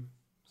home.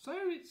 So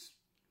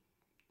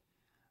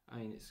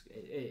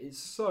it's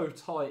so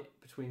tight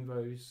between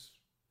those.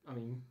 I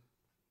mean,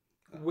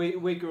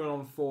 Wigan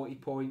on 40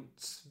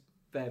 points.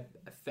 They're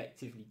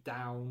effectively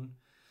down.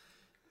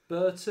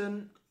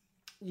 Burton,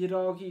 you'd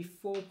argue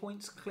 4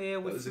 points clear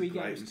with 3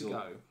 games to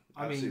go.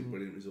 Absolutely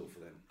brilliant result for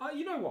them.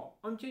 You know what?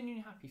 I'm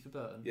genuinely happy for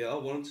Burton. Yeah, I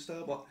want them to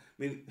start, but I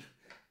mean,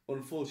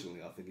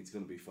 unfortunately, I think it's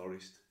going to be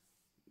Forest.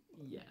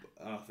 Yeah.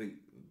 And I think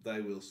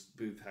they will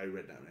with Harry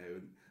Redknapp now,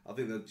 and I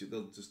think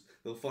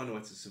they'll find a way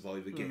to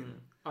survive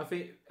again. I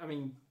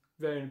mean,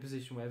 they're in a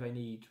position where they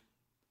need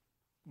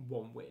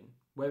one win.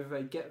 Whether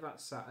they get that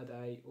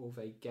Saturday or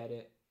they get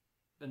it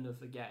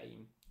another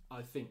game,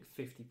 I think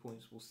 50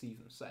 points will see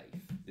them safe.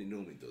 It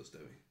normally does,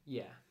 don't it?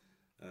 Yeah.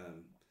 But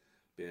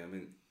yeah, I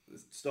mean, the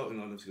starting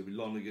lineup's going to be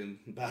Lonergan,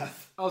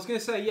 Bath. I was going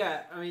to say,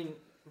 yeah, I mean,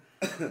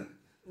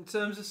 in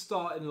terms of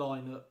starting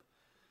lineup,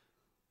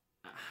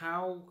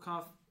 how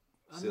kind of,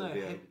 I don't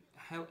know,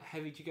 how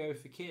heavy do you go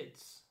for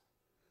kids?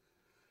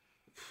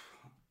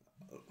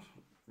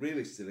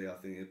 Realistically, I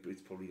think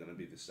it's probably going to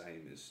be the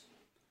same as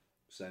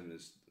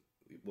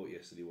what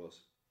yesterday was.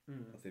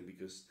 I think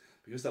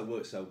because that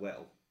worked so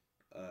well,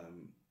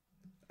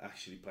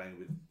 actually playing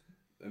with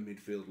a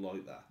midfield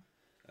like that.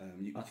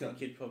 I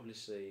think you'd probably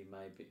see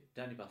maybe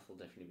Danny Bath will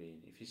definitely be in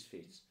if he's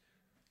fit.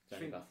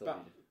 Danny Bath will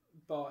be.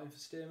 Barton for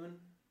Stearman?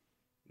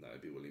 No,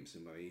 it'd be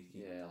Williamson, maybe.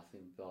 Yeah, I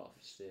think Barton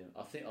for Stearman.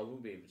 I think I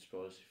wouldn't be even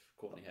surprised if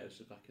Courtney House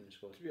was back in the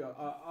squad. Yeah,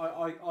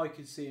 I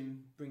could see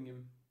him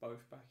bringing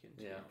both back in.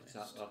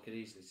 I could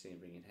easily see him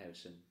bringing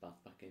House and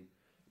Bath back in,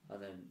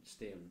 and then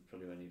Stearman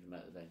probably won't even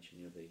make the bench, and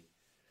he'll be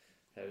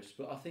House.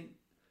 But I think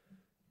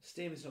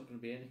Stearman's not going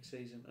to be here next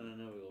season, and I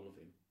know we all love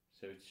him.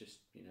 So it's just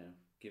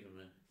give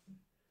him a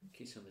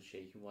kiss on the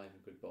cheek and wave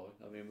a goodbye.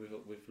 I mean,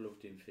 we've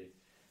loved him for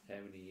how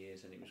many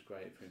years, and it was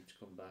great for him to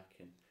come back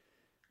and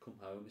come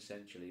home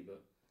essentially.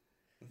 But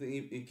I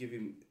think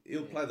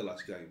he'll play the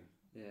last game.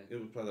 Yeah,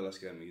 he'll play the last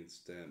game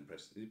against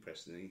Preston.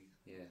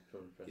 Yeah,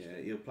 probably Preston.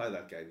 Yeah, he'll play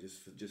that game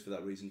just for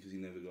that reason, because he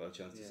never got a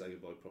chance to say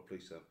goodbye properly.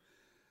 So,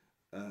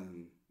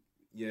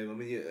 yeah, I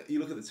mean, you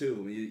look at the two of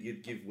them,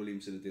 you'd give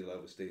Williamson a deal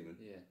over Stearman.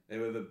 Yeah,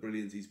 however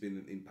brilliant he's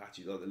been in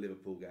patches like the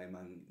Liverpool game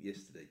and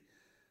yesterday,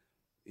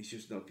 he's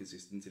just not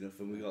consistent enough.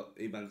 And we got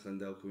Ivan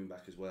Sandell coming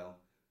back as well,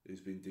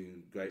 who's been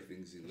doing great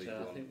things in League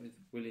One. I think with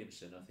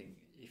Williamson, I think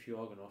if you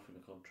are going to offer him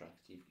a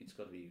contract, it's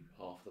got to be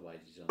half the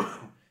wages on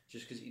him.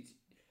 Just because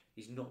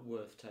he's not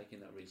worth taking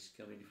that risk.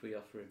 I mean, if we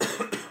offer him,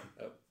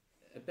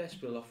 at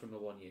best we'll offer him a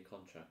 1-year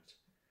contract,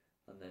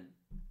 and then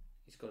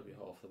it's got to be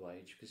half the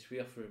wage. Because if we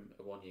offer him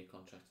a 1-year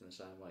contract and the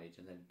same wage,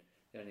 and then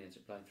he only ends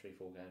up playing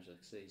 3-4 games a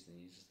season,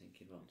 he's just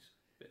thinking, well, it's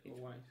a bit of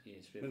a waste. Yeah,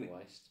 it's a bit of a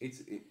waste.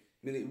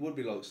 It would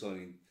be like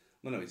signing.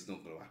 Well, no, it's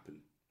not going to happen.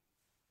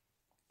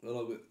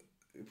 Well, like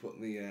we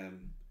put the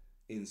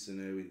Inson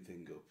Irwin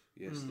thing up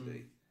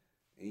yesterday,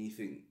 and you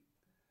think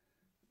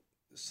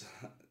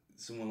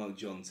someone like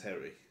John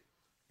Terry,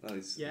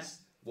 it's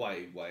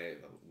way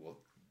out of what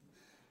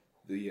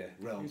the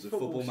realms of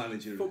football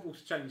manager.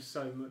 Football's changed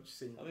so much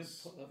since. I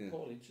mean,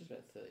 Paul Lynch was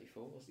about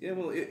 34, wasn't he? Yeah,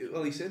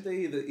 well, he said that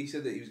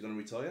he was going to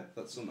retire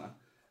that summer,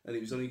 and it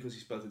was only because he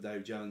spoke to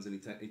Dave Jones and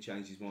he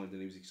changed his mind and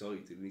he was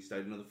excited, and he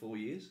stayed another 4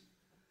 years.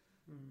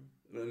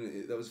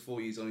 And that was 4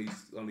 years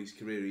on his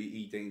career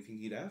he didn't think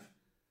he'd have.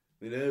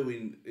 I mean,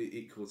 Irwin,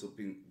 it caught up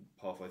in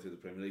halfway through the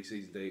Premier League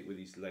season with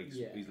his legs.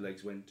 Yeah. His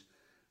legs went.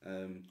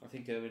 I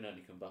think Irwin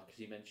only come back because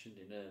he mentioned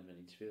in an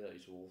interview that he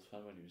was a Wolves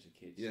fan when he was a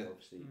kid. Yeah. So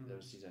obviously that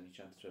was his only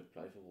chance to ever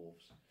play for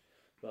Wolves.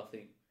 But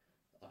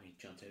I mean,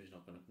 John Terry's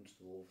not going to come to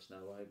the Wolves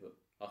no way. But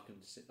I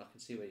can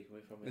see where you're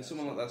coming from. And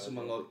someone like that,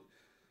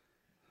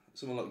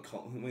 someone like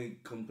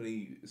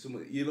Company.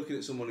 You're looking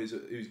at someone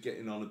who's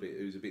getting on a bit,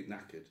 who's a bit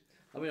knackered.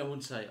 I mean, I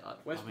wouldn't say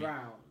Wes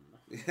Brown.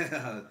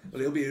 Yeah,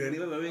 well, he'll be here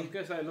anyway, won't he? I was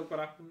going to say, look what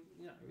happened.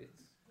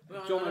 It's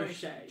John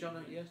O'Shea. John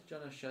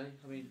O'Shea.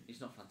 I mean,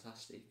 he's not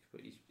fantastic,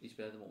 but he's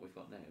better than what we've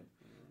got now.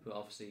 But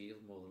obviously,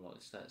 he'll more than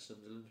likely stay at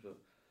Sunderland. But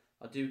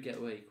I do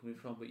get where you're coming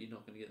from, but you're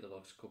not going to get the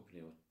likes of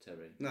Company or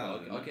Terry. No,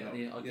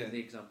 I get the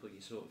example you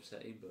sort of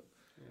setting, but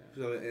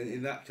so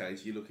in that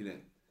case, you're looking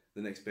at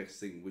the next best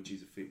thing, which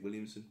is a fit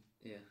Williamson.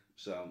 Yeah.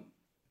 So,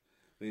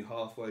 I mean,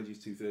 half wages,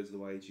 2/3 of the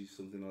wages,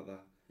 something like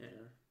that. Yeah.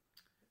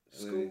 I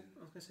was going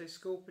to say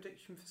score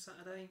prediction for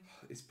Saturday.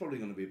 It's probably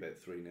going to be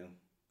about 3-0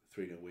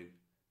 win.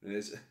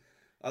 And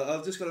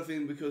I've just got a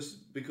feeling because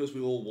we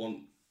all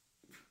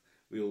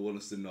want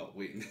us to not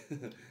win.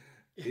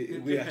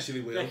 We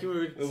actually will.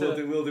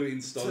 We'll do it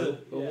in style.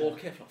 We'll walk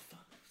careful.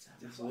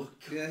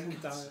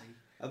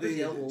 I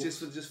think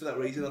just for that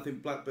reason, I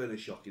think Blackburn is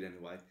shocking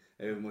anyway.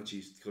 However much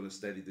he's kind of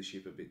steadied the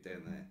ship a bit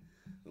down there,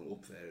 and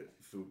up there.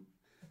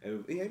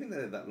 He ain't been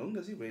there that long,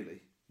 has he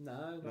really?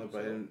 No, not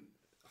Brian.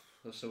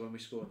 So when we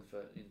score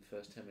in the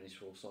first 10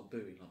 minutes, we'll all start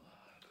booing like.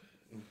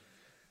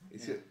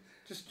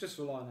 Just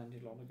rely on Andy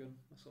Lonergan.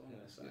 That's all I'm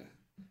going to say. Yeah.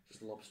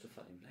 Just lobster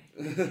fat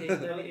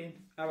him.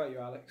 How about you,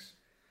 Alex?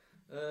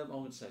 I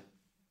would say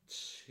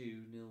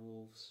 2-0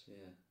 Wolves.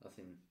 Yeah, I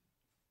think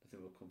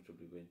we'll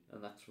comfortably win,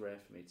 and that's rare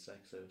for me to say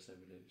because I always say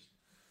we lose.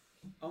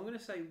 I'm going to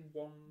say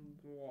 1-1.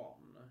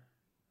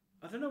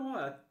 I don't know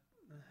why.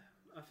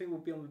 I think we'll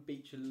be on the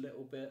beach a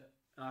little bit.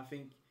 I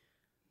think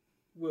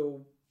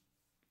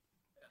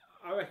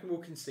I reckon we'll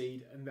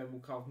concede, and then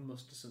we'll kind of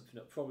muster something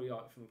up, probably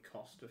like from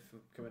Costa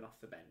from coming off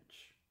the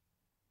bench.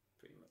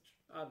 Pretty much.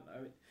 I don't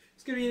know.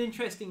 It's going to be an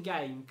interesting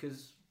game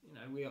because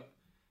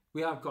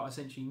we have got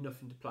essentially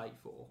nothing to play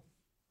for.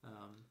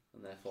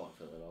 And they're fighting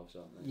for their lives,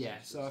 aren't they?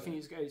 Yeah, so I think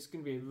it's going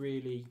to be a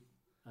really.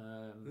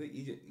 I think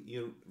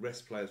you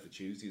rest players for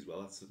Tuesday as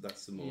well. That's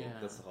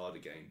the harder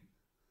game.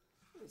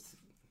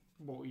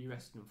 What were you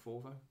resting them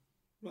for, though?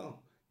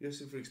 Well, you're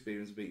resting for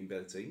experience of beating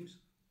better teams.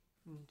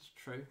 It's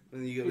true.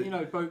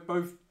 And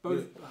both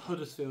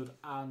Huddersfield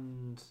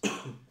and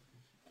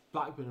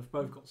Blackburn have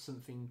both got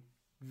something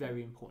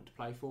very important to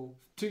play for.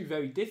 Two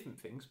very different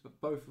things, but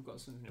both have got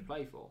something to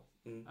play for.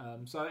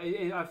 So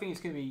I think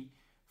it's going to be.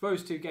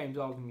 Those two games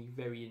are going to be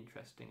very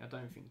interesting. I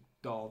don't think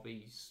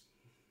Derby's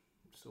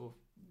sort of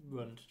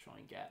run to try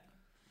and get.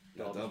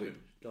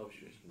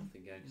 Derbyshire is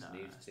nothing against the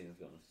News team.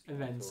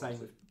 And then same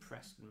with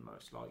Preston,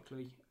 most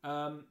likely.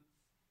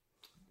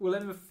 We'll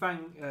end with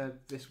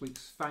this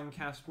week's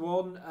Fancast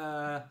one.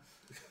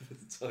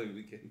 Time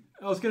again.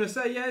 I was going to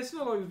say, it's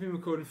not like we've been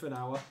recording for an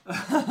hour.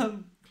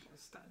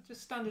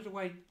 Just standard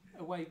away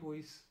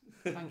boys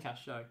Fancast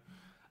show.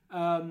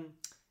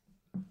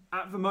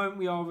 At the moment,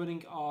 we are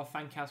running our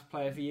Fancast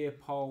Player of the Year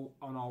poll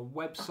on our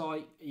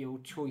website. Your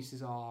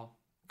choices are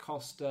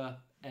Costa,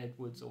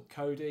 Edwards, or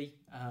Cody.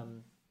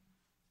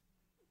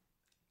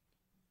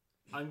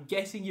 I'm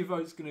guessing your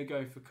vote's going to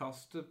go for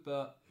Costa,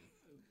 but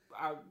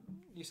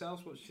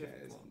yourselves, what's your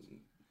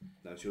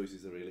no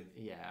choices there really.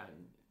 Yeah,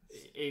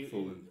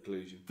 full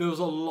conclusion. There was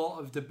a lot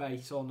of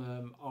debate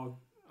on our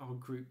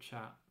group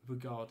chat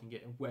regarding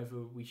it and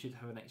whether we should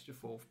have an extra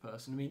fourth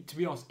person. I mean, to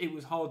be honest, it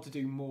was hard to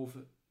do more for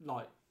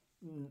not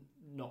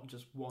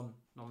just one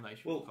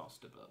nomination for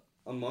Costa,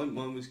 but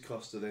mine was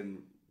Costa.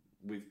 Then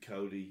with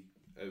Cody,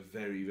 a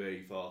very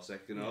very far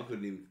second. Yeah. I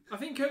couldn't even. I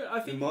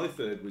think my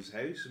third was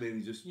House. I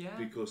mean, just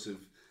because of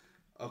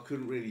I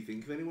couldn't really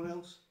think of anyone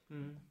else.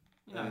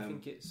 I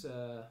think it's.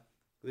 I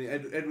think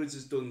Edwards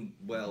has done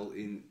well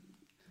in.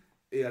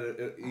 He had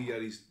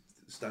his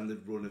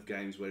standard run of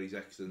games where he's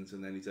excellent,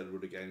 and then he's had a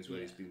run of games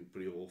where he's been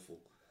pretty awful.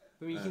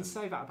 I mean, you can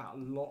say that about a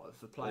lot of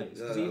the players.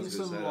 Because even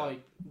someone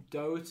like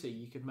Doherty,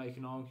 you could make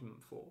an argument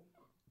for,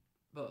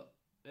 but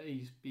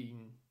he's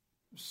been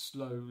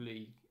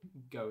slowly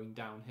going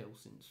downhill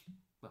since.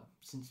 To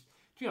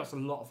be honest, a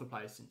lot of the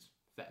players since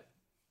Feb.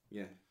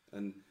 Yeah,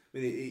 and I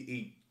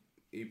mean,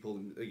 he pulled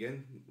him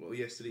again. Well,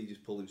 yesterday he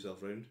just pulled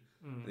himself round,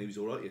 and he was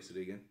all right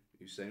yesterday again.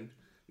 He was sound.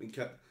 I mean,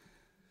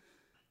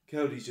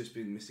 Cody's just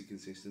been Mr.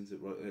 Consistent at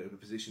a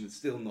position that's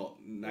still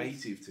not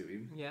native to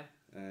him. Yeah.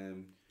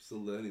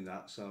 Still learning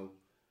that, so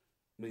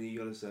I mean, you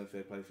got to say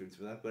fair play for him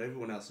for that. But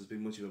everyone else has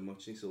been much of a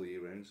muchness all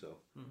year round, so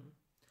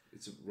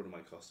it's a run of my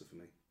Costa for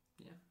me.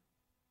 Yeah.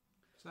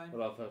 Same.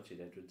 Well, I've voted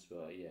Edwards,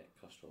 but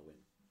Costa will win.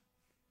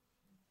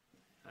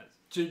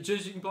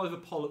 Judging by the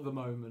poll at the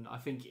moment, I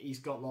think he's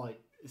got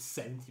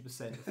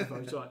 70% of the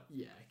votes. Okay.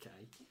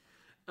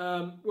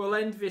 We'll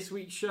end this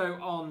week's show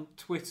on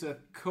Twitter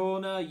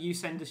Corner. You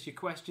send us your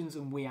questions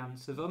and we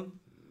answer them.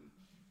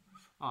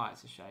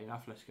 It's a shame.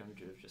 Atletico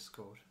Madrid have just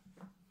scored.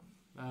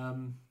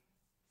 Send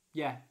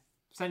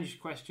us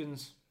your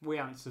questions. We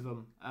answer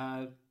them.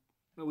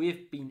 We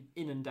have been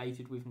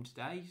inundated with them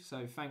today,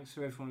 so thanks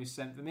for everyone who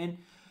sent them in.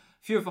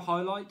 A few of the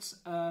highlights.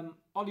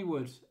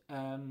 Hollywood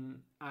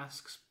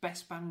asks,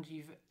 best band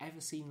you've ever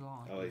seen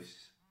live?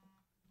 Oasis.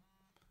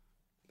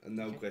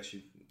 No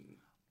question.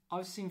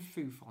 I've seen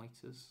Foo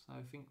Fighters, so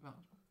I think that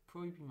would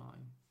probably be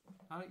mine.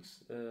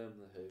 Alex? The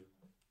Who.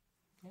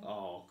 Yeah.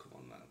 Oh, come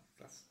on now.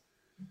 That's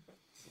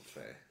not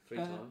fair. 3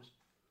 times.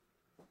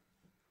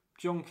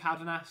 John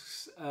Cadden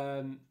asks,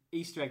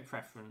 Easter egg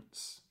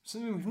preference.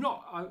 Something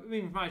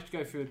we've managed to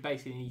go through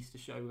basically an Easter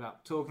show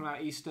without talking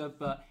about Easter,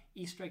 but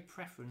Easter egg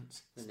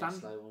preference. The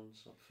Nestle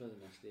ones. I prefer the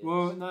Nestle eggs.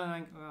 Well,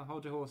 no,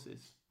 hold your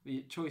horses.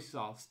 The choices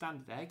are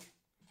standard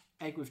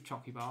egg with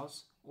chocolate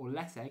bars, or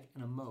less egg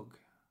and a mug.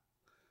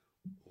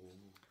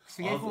 I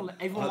think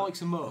everyone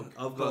likes a mug.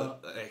 I've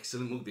got an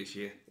excellent mug this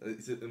year.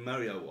 It's a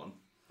Mario one,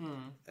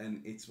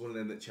 and it's one of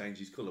them that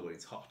changes colour when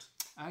it's hot.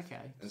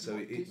 Okay. And so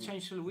it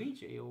changed to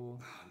Luigi, or?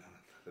 Oh, no,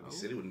 that'd be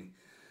silly, wouldn't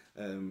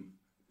it?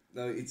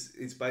 No,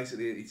 it's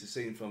basically it's a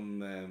scene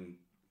from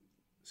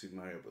Super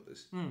Mario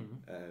Brothers,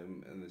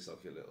 and there's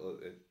like a little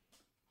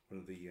one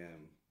of the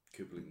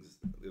couplings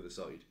the other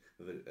side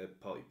of a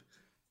pipe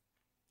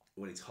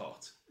when it's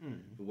hot,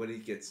 but when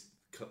it gets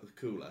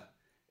cooler,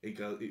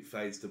 it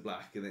fades to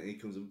black, and then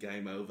it comes up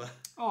game over.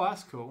 Oh,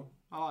 that's cool.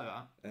 I like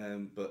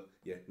that. But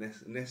yeah,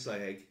 Nestle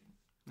egg.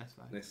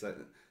 Nestle.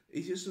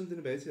 It's just something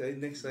about it.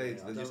 Nestle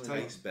eggs, they just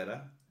taste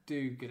better.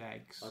 Do good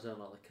eggs. I don't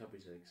like the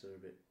Cadbury's eggs. They're a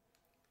bit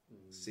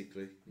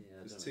sickly.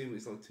 Yeah, it's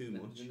like too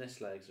much. The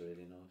Nestle eggs are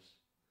really nice.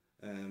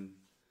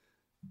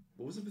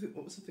 What was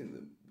the thing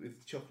that,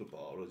 with chocolate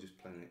bar or just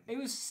plain egg? It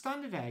was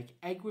standard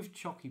egg with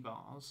chocolate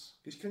bars.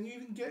 Because can you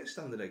even get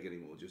standard egg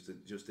anymore? Just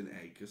an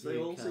egg? Because they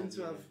all seem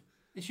to have.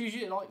 It's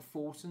usually like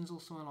Fortons or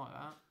something like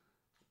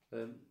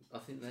that. I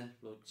think they're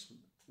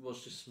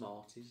was just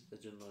Smarties. They're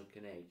just like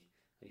an egg,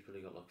 and you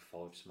probably got like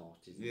 5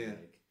 Smarties in the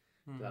egg.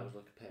 But that was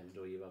like a pound,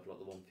 or you have like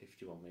the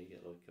 151 where you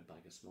get like a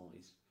bag of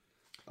Smarties.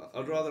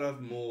 I'd rather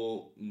have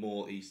more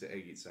Easter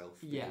egg itself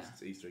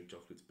because Easter egg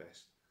chocolate's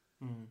best.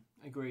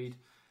 Agreed.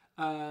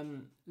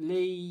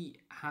 Lee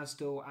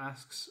Hasdell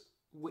asks,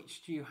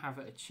 which do you have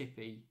at a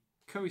chippy?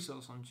 Curry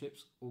sauce on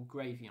chips or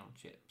gravy on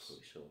chips?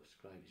 Curry sauce,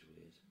 gravy's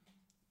weird.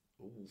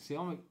 Ooh. See,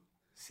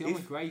 I'm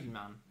a gravy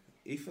man.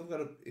 If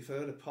I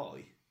had a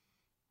pie,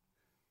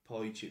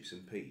 chips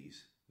and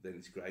peas, then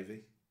it's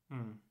gravy.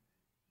 Mm.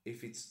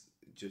 If it's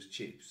just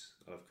chips,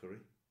 I'll have curry.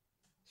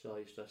 So I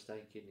used to have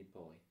steak, kidney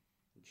pie,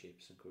 and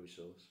chips and curry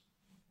sauce.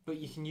 But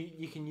you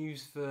can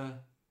use the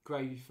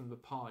gravy from the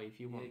pie if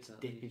you want to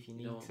dip if you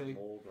need to.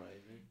 More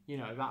gravy. You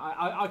know, that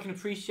I can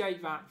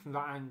appreciate that from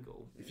that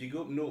angle. If you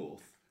go up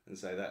north and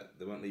say that,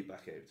 they won't leave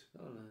back out.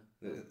 Oh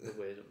no, they're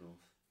weird up north.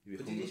 You'll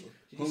But be did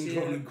you hung, see,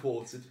 drawn and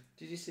quartered.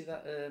 Did you see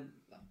that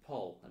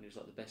poll? And it was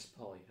like the best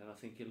pie. And I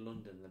think in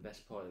London the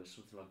best pie was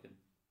something like an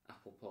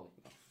apple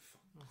pie.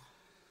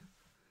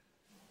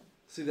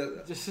 See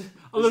that?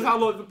 I love how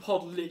like the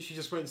pod literally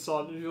just went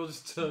silent and we all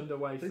just turned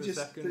away for a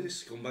second. They're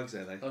just scumbags,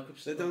 are they? They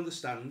Like don't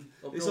understand.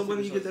 up It's north like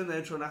when it you was get down there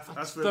and try and I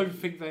ask for don't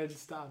think they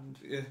understand.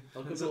 Yeah.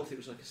 Like up north it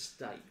was like a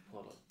steak pie,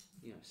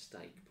 like,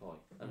 steak pie.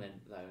 And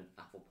then they were an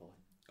apple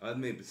pie. I had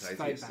meat and potato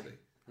Steak yesterday.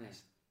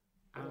 Yes.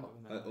 Oh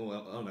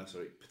no,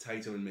 sorry.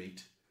 Potato and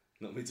meat.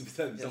 Not meat and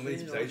potato. It's Yeah, not meat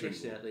and potato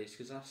anymore. at least,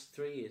 because the last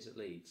 3 years at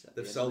Leeds.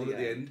 They've sold it at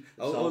the end.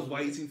 I was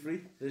waiting for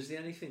it. There's the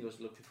only thing I was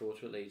looking forward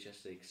to at Leeds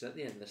yesterday, because at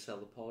the end they sell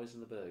the pies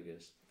and the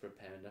burgers for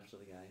 £1 after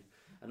the game.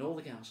 And all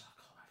the games, I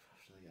can't wait for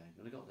after the game.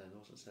 When I got there, there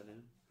wasn't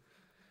selling.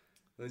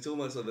 And it's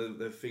almost like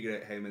they've figured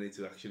out how many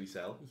to actually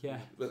sell. Yeah.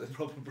 But the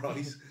proper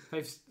price.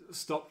 They've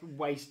stopped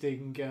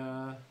wasting.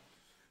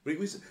 But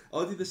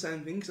I did the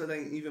same thing because I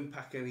didn't even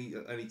pack any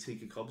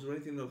tikka cobs or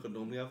anything like I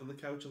normally have on the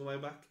couch on the way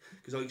back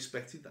because I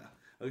expected that.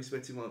 I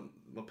expected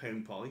my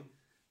pound pie.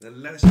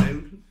 Then let us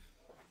down.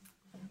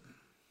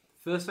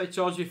 First they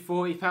charge you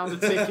 £40 a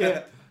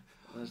ticket.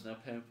 There's no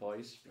pound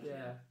pies.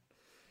 Yeah.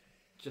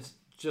 Just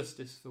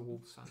justice for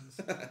Wolves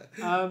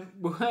fans.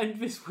 We'll end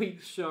this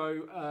week's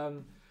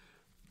show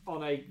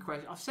on a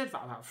question. I've said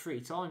that about 3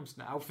 times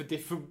now for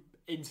different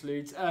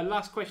interludes.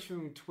 Last question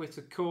from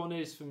Twitter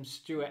Corners from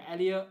Stuart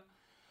Elliott.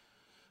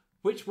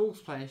 Which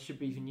Wolves player should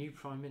be the new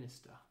Prime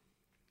Minister?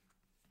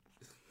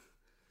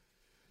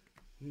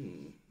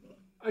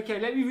 Okay,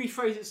 let me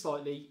rephrase it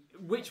slightly.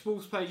 Which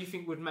Wolves player do you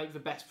think would make the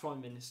best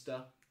Prime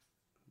Minister?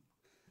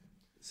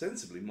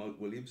 Sensibly, Mike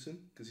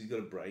Williamson, because he's got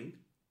a brain.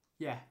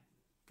 Yeah,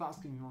 that's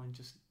going to be mine.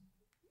 Just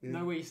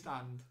know where you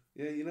stand.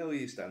 Yeah, you know where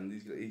you stand.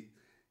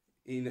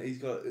 He's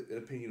got an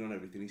opinion on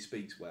everything. He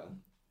speaks well.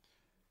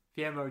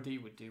 The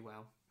MOD would do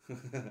well.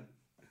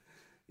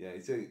 Yeah,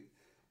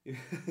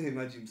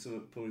 imagine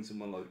pulling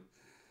someone like.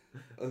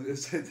 I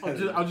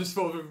just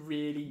thought of a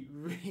really,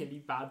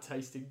 really bad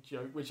tasting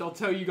joke, which I'll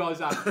tell you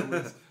guys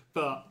afterwards,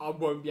 but I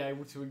won't be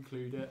able to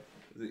include it.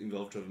 Does it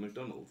involve Trevor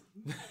McDonald?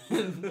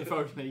 If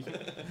only.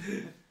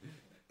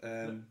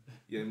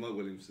 Yeah, Mike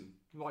Williamson.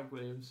 Mike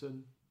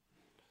Williamson.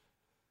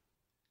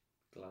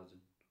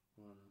 Gladden.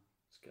 Why not?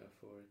 Let's go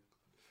for it.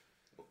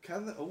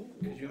 Can they? Oh,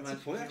 Can you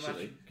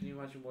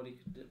imagine what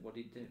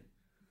he'd do?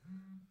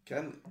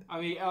 I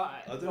mean,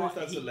 I don't know if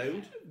that's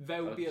allowed.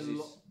 There would be a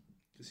lot.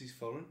 Because he's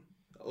foreign.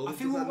 I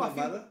think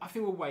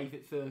we'll waive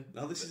it for.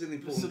 No, this is an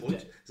important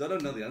point because I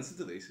don't know the answer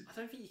to this. I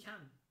don't think you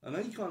can. I know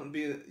you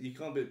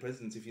can't be a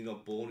president if you're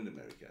not born in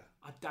America.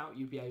 I doubt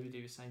you'll be able to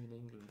do the same in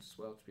England as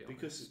well. To be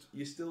honest,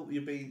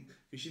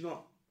 because you're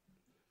not.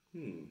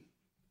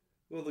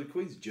 Well, the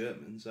Queen's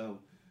German, so.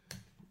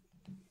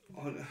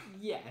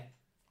 Yeah,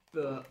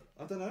 but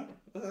I don't know.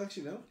 I don't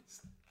actually know.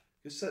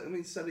 Because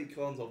Sadiq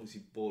Khan's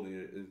obviously born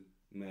in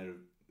Mayor of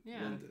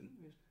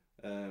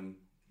London.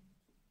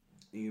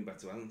 Even back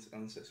to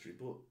ancestry,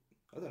 but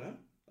I don't know.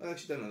 I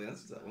actually don't know the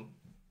answer to that one.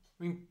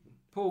 I mean,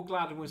 Paul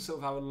Gladden would sort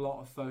of have a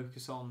lot of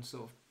focus on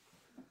sort of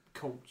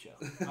culture.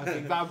 I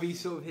think that would be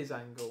sort of his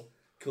angle.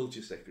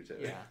 Culture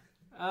secretary.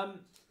 Yeah.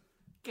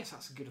 Guess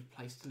that's a good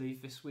place to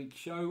leave this week's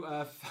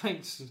show.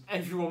 Thanks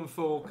everyone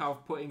for kind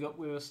of putting up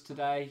with us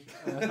today.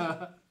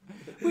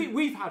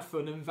 We've had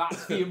fun, and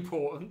that's the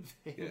important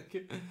thing.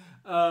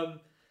 Yeah.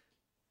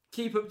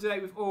 Keep up to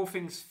date with all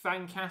things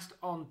Fancast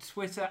on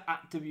Twitter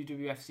at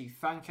WWFC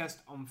Fancast,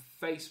 on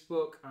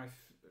Facebook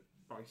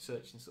by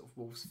searching sort of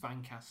Wolves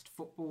Fancast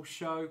Football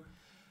Show.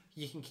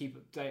 You can keep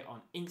up to date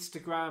on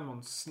Instagram,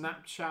 on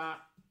Snapchat,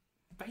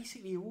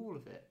 basically all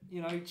of it.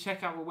 You know,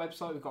 check out our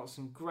website. We've got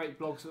some great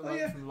blogs at the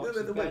moment from lots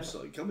of the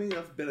website. Can we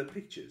have better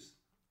pictures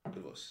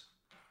of us?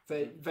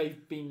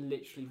 They've been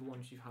literally the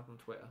ones you've had on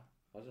Twitter.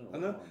 I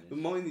don't know. But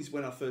mine is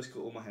when I first cut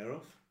all my hair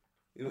off.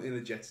 You know, in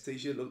a Jets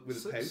t-shirt, look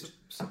with a pout.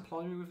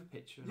 Supply me with a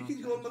picture. You can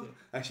go on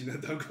actually, no,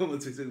 don't go on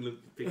Twitter and look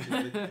at pictures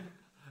of me.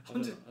 I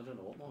don't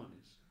know what mine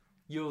is.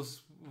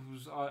 Yours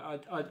was...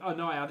 I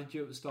know I added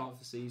you at the start of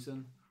the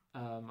season.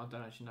 I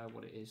don't actually know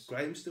what it is.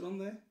 Graham's still on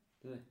there?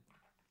 Yeah.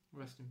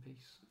 Rest in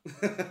peace.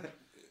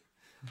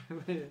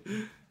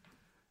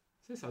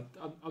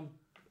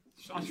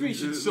 I really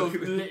should sort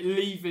of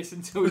leave this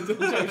until we've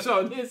done.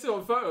 So here's sort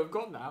of photo I've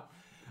got now.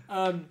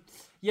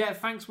 Yeah,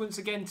 thanks once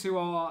again to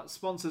our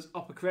sponsors,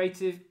 Upper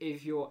Creative.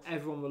 If you're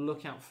ever on the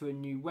lookout for a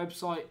new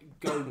website,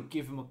 go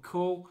give them a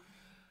call.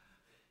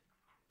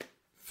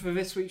 For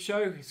this week's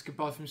show, it's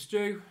goodbye from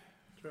Stu.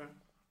 Try.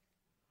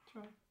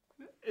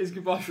 It's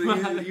goodbye So from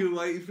Alex. you were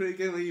waiting for it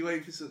again? Were you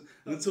waiting for some...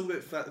 I'm going to talk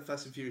about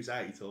Fast and Furious 8,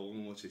 I want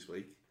to watch this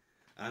week.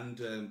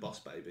 And Boss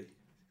Baby.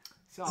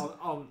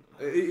 So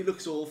It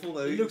looks awful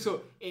though. it looks.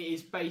 It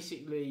is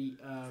basically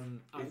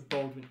Alec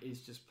Baldwin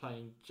is just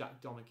playing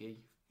Jack Donaghy,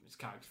 his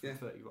character from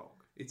 30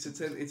 Rock. It's a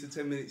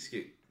 10-minute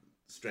skit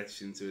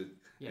stretched into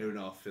an hour and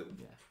a half film.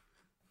 Yeah.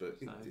 But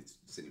it's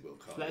City World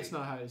Car. Let us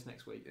know how it is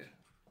next week. Yeah.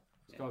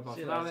 It's goodbye See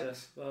you from later.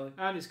 Alex. Bye.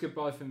 And it's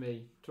goodbye for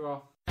me.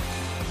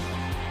 Ta-ra.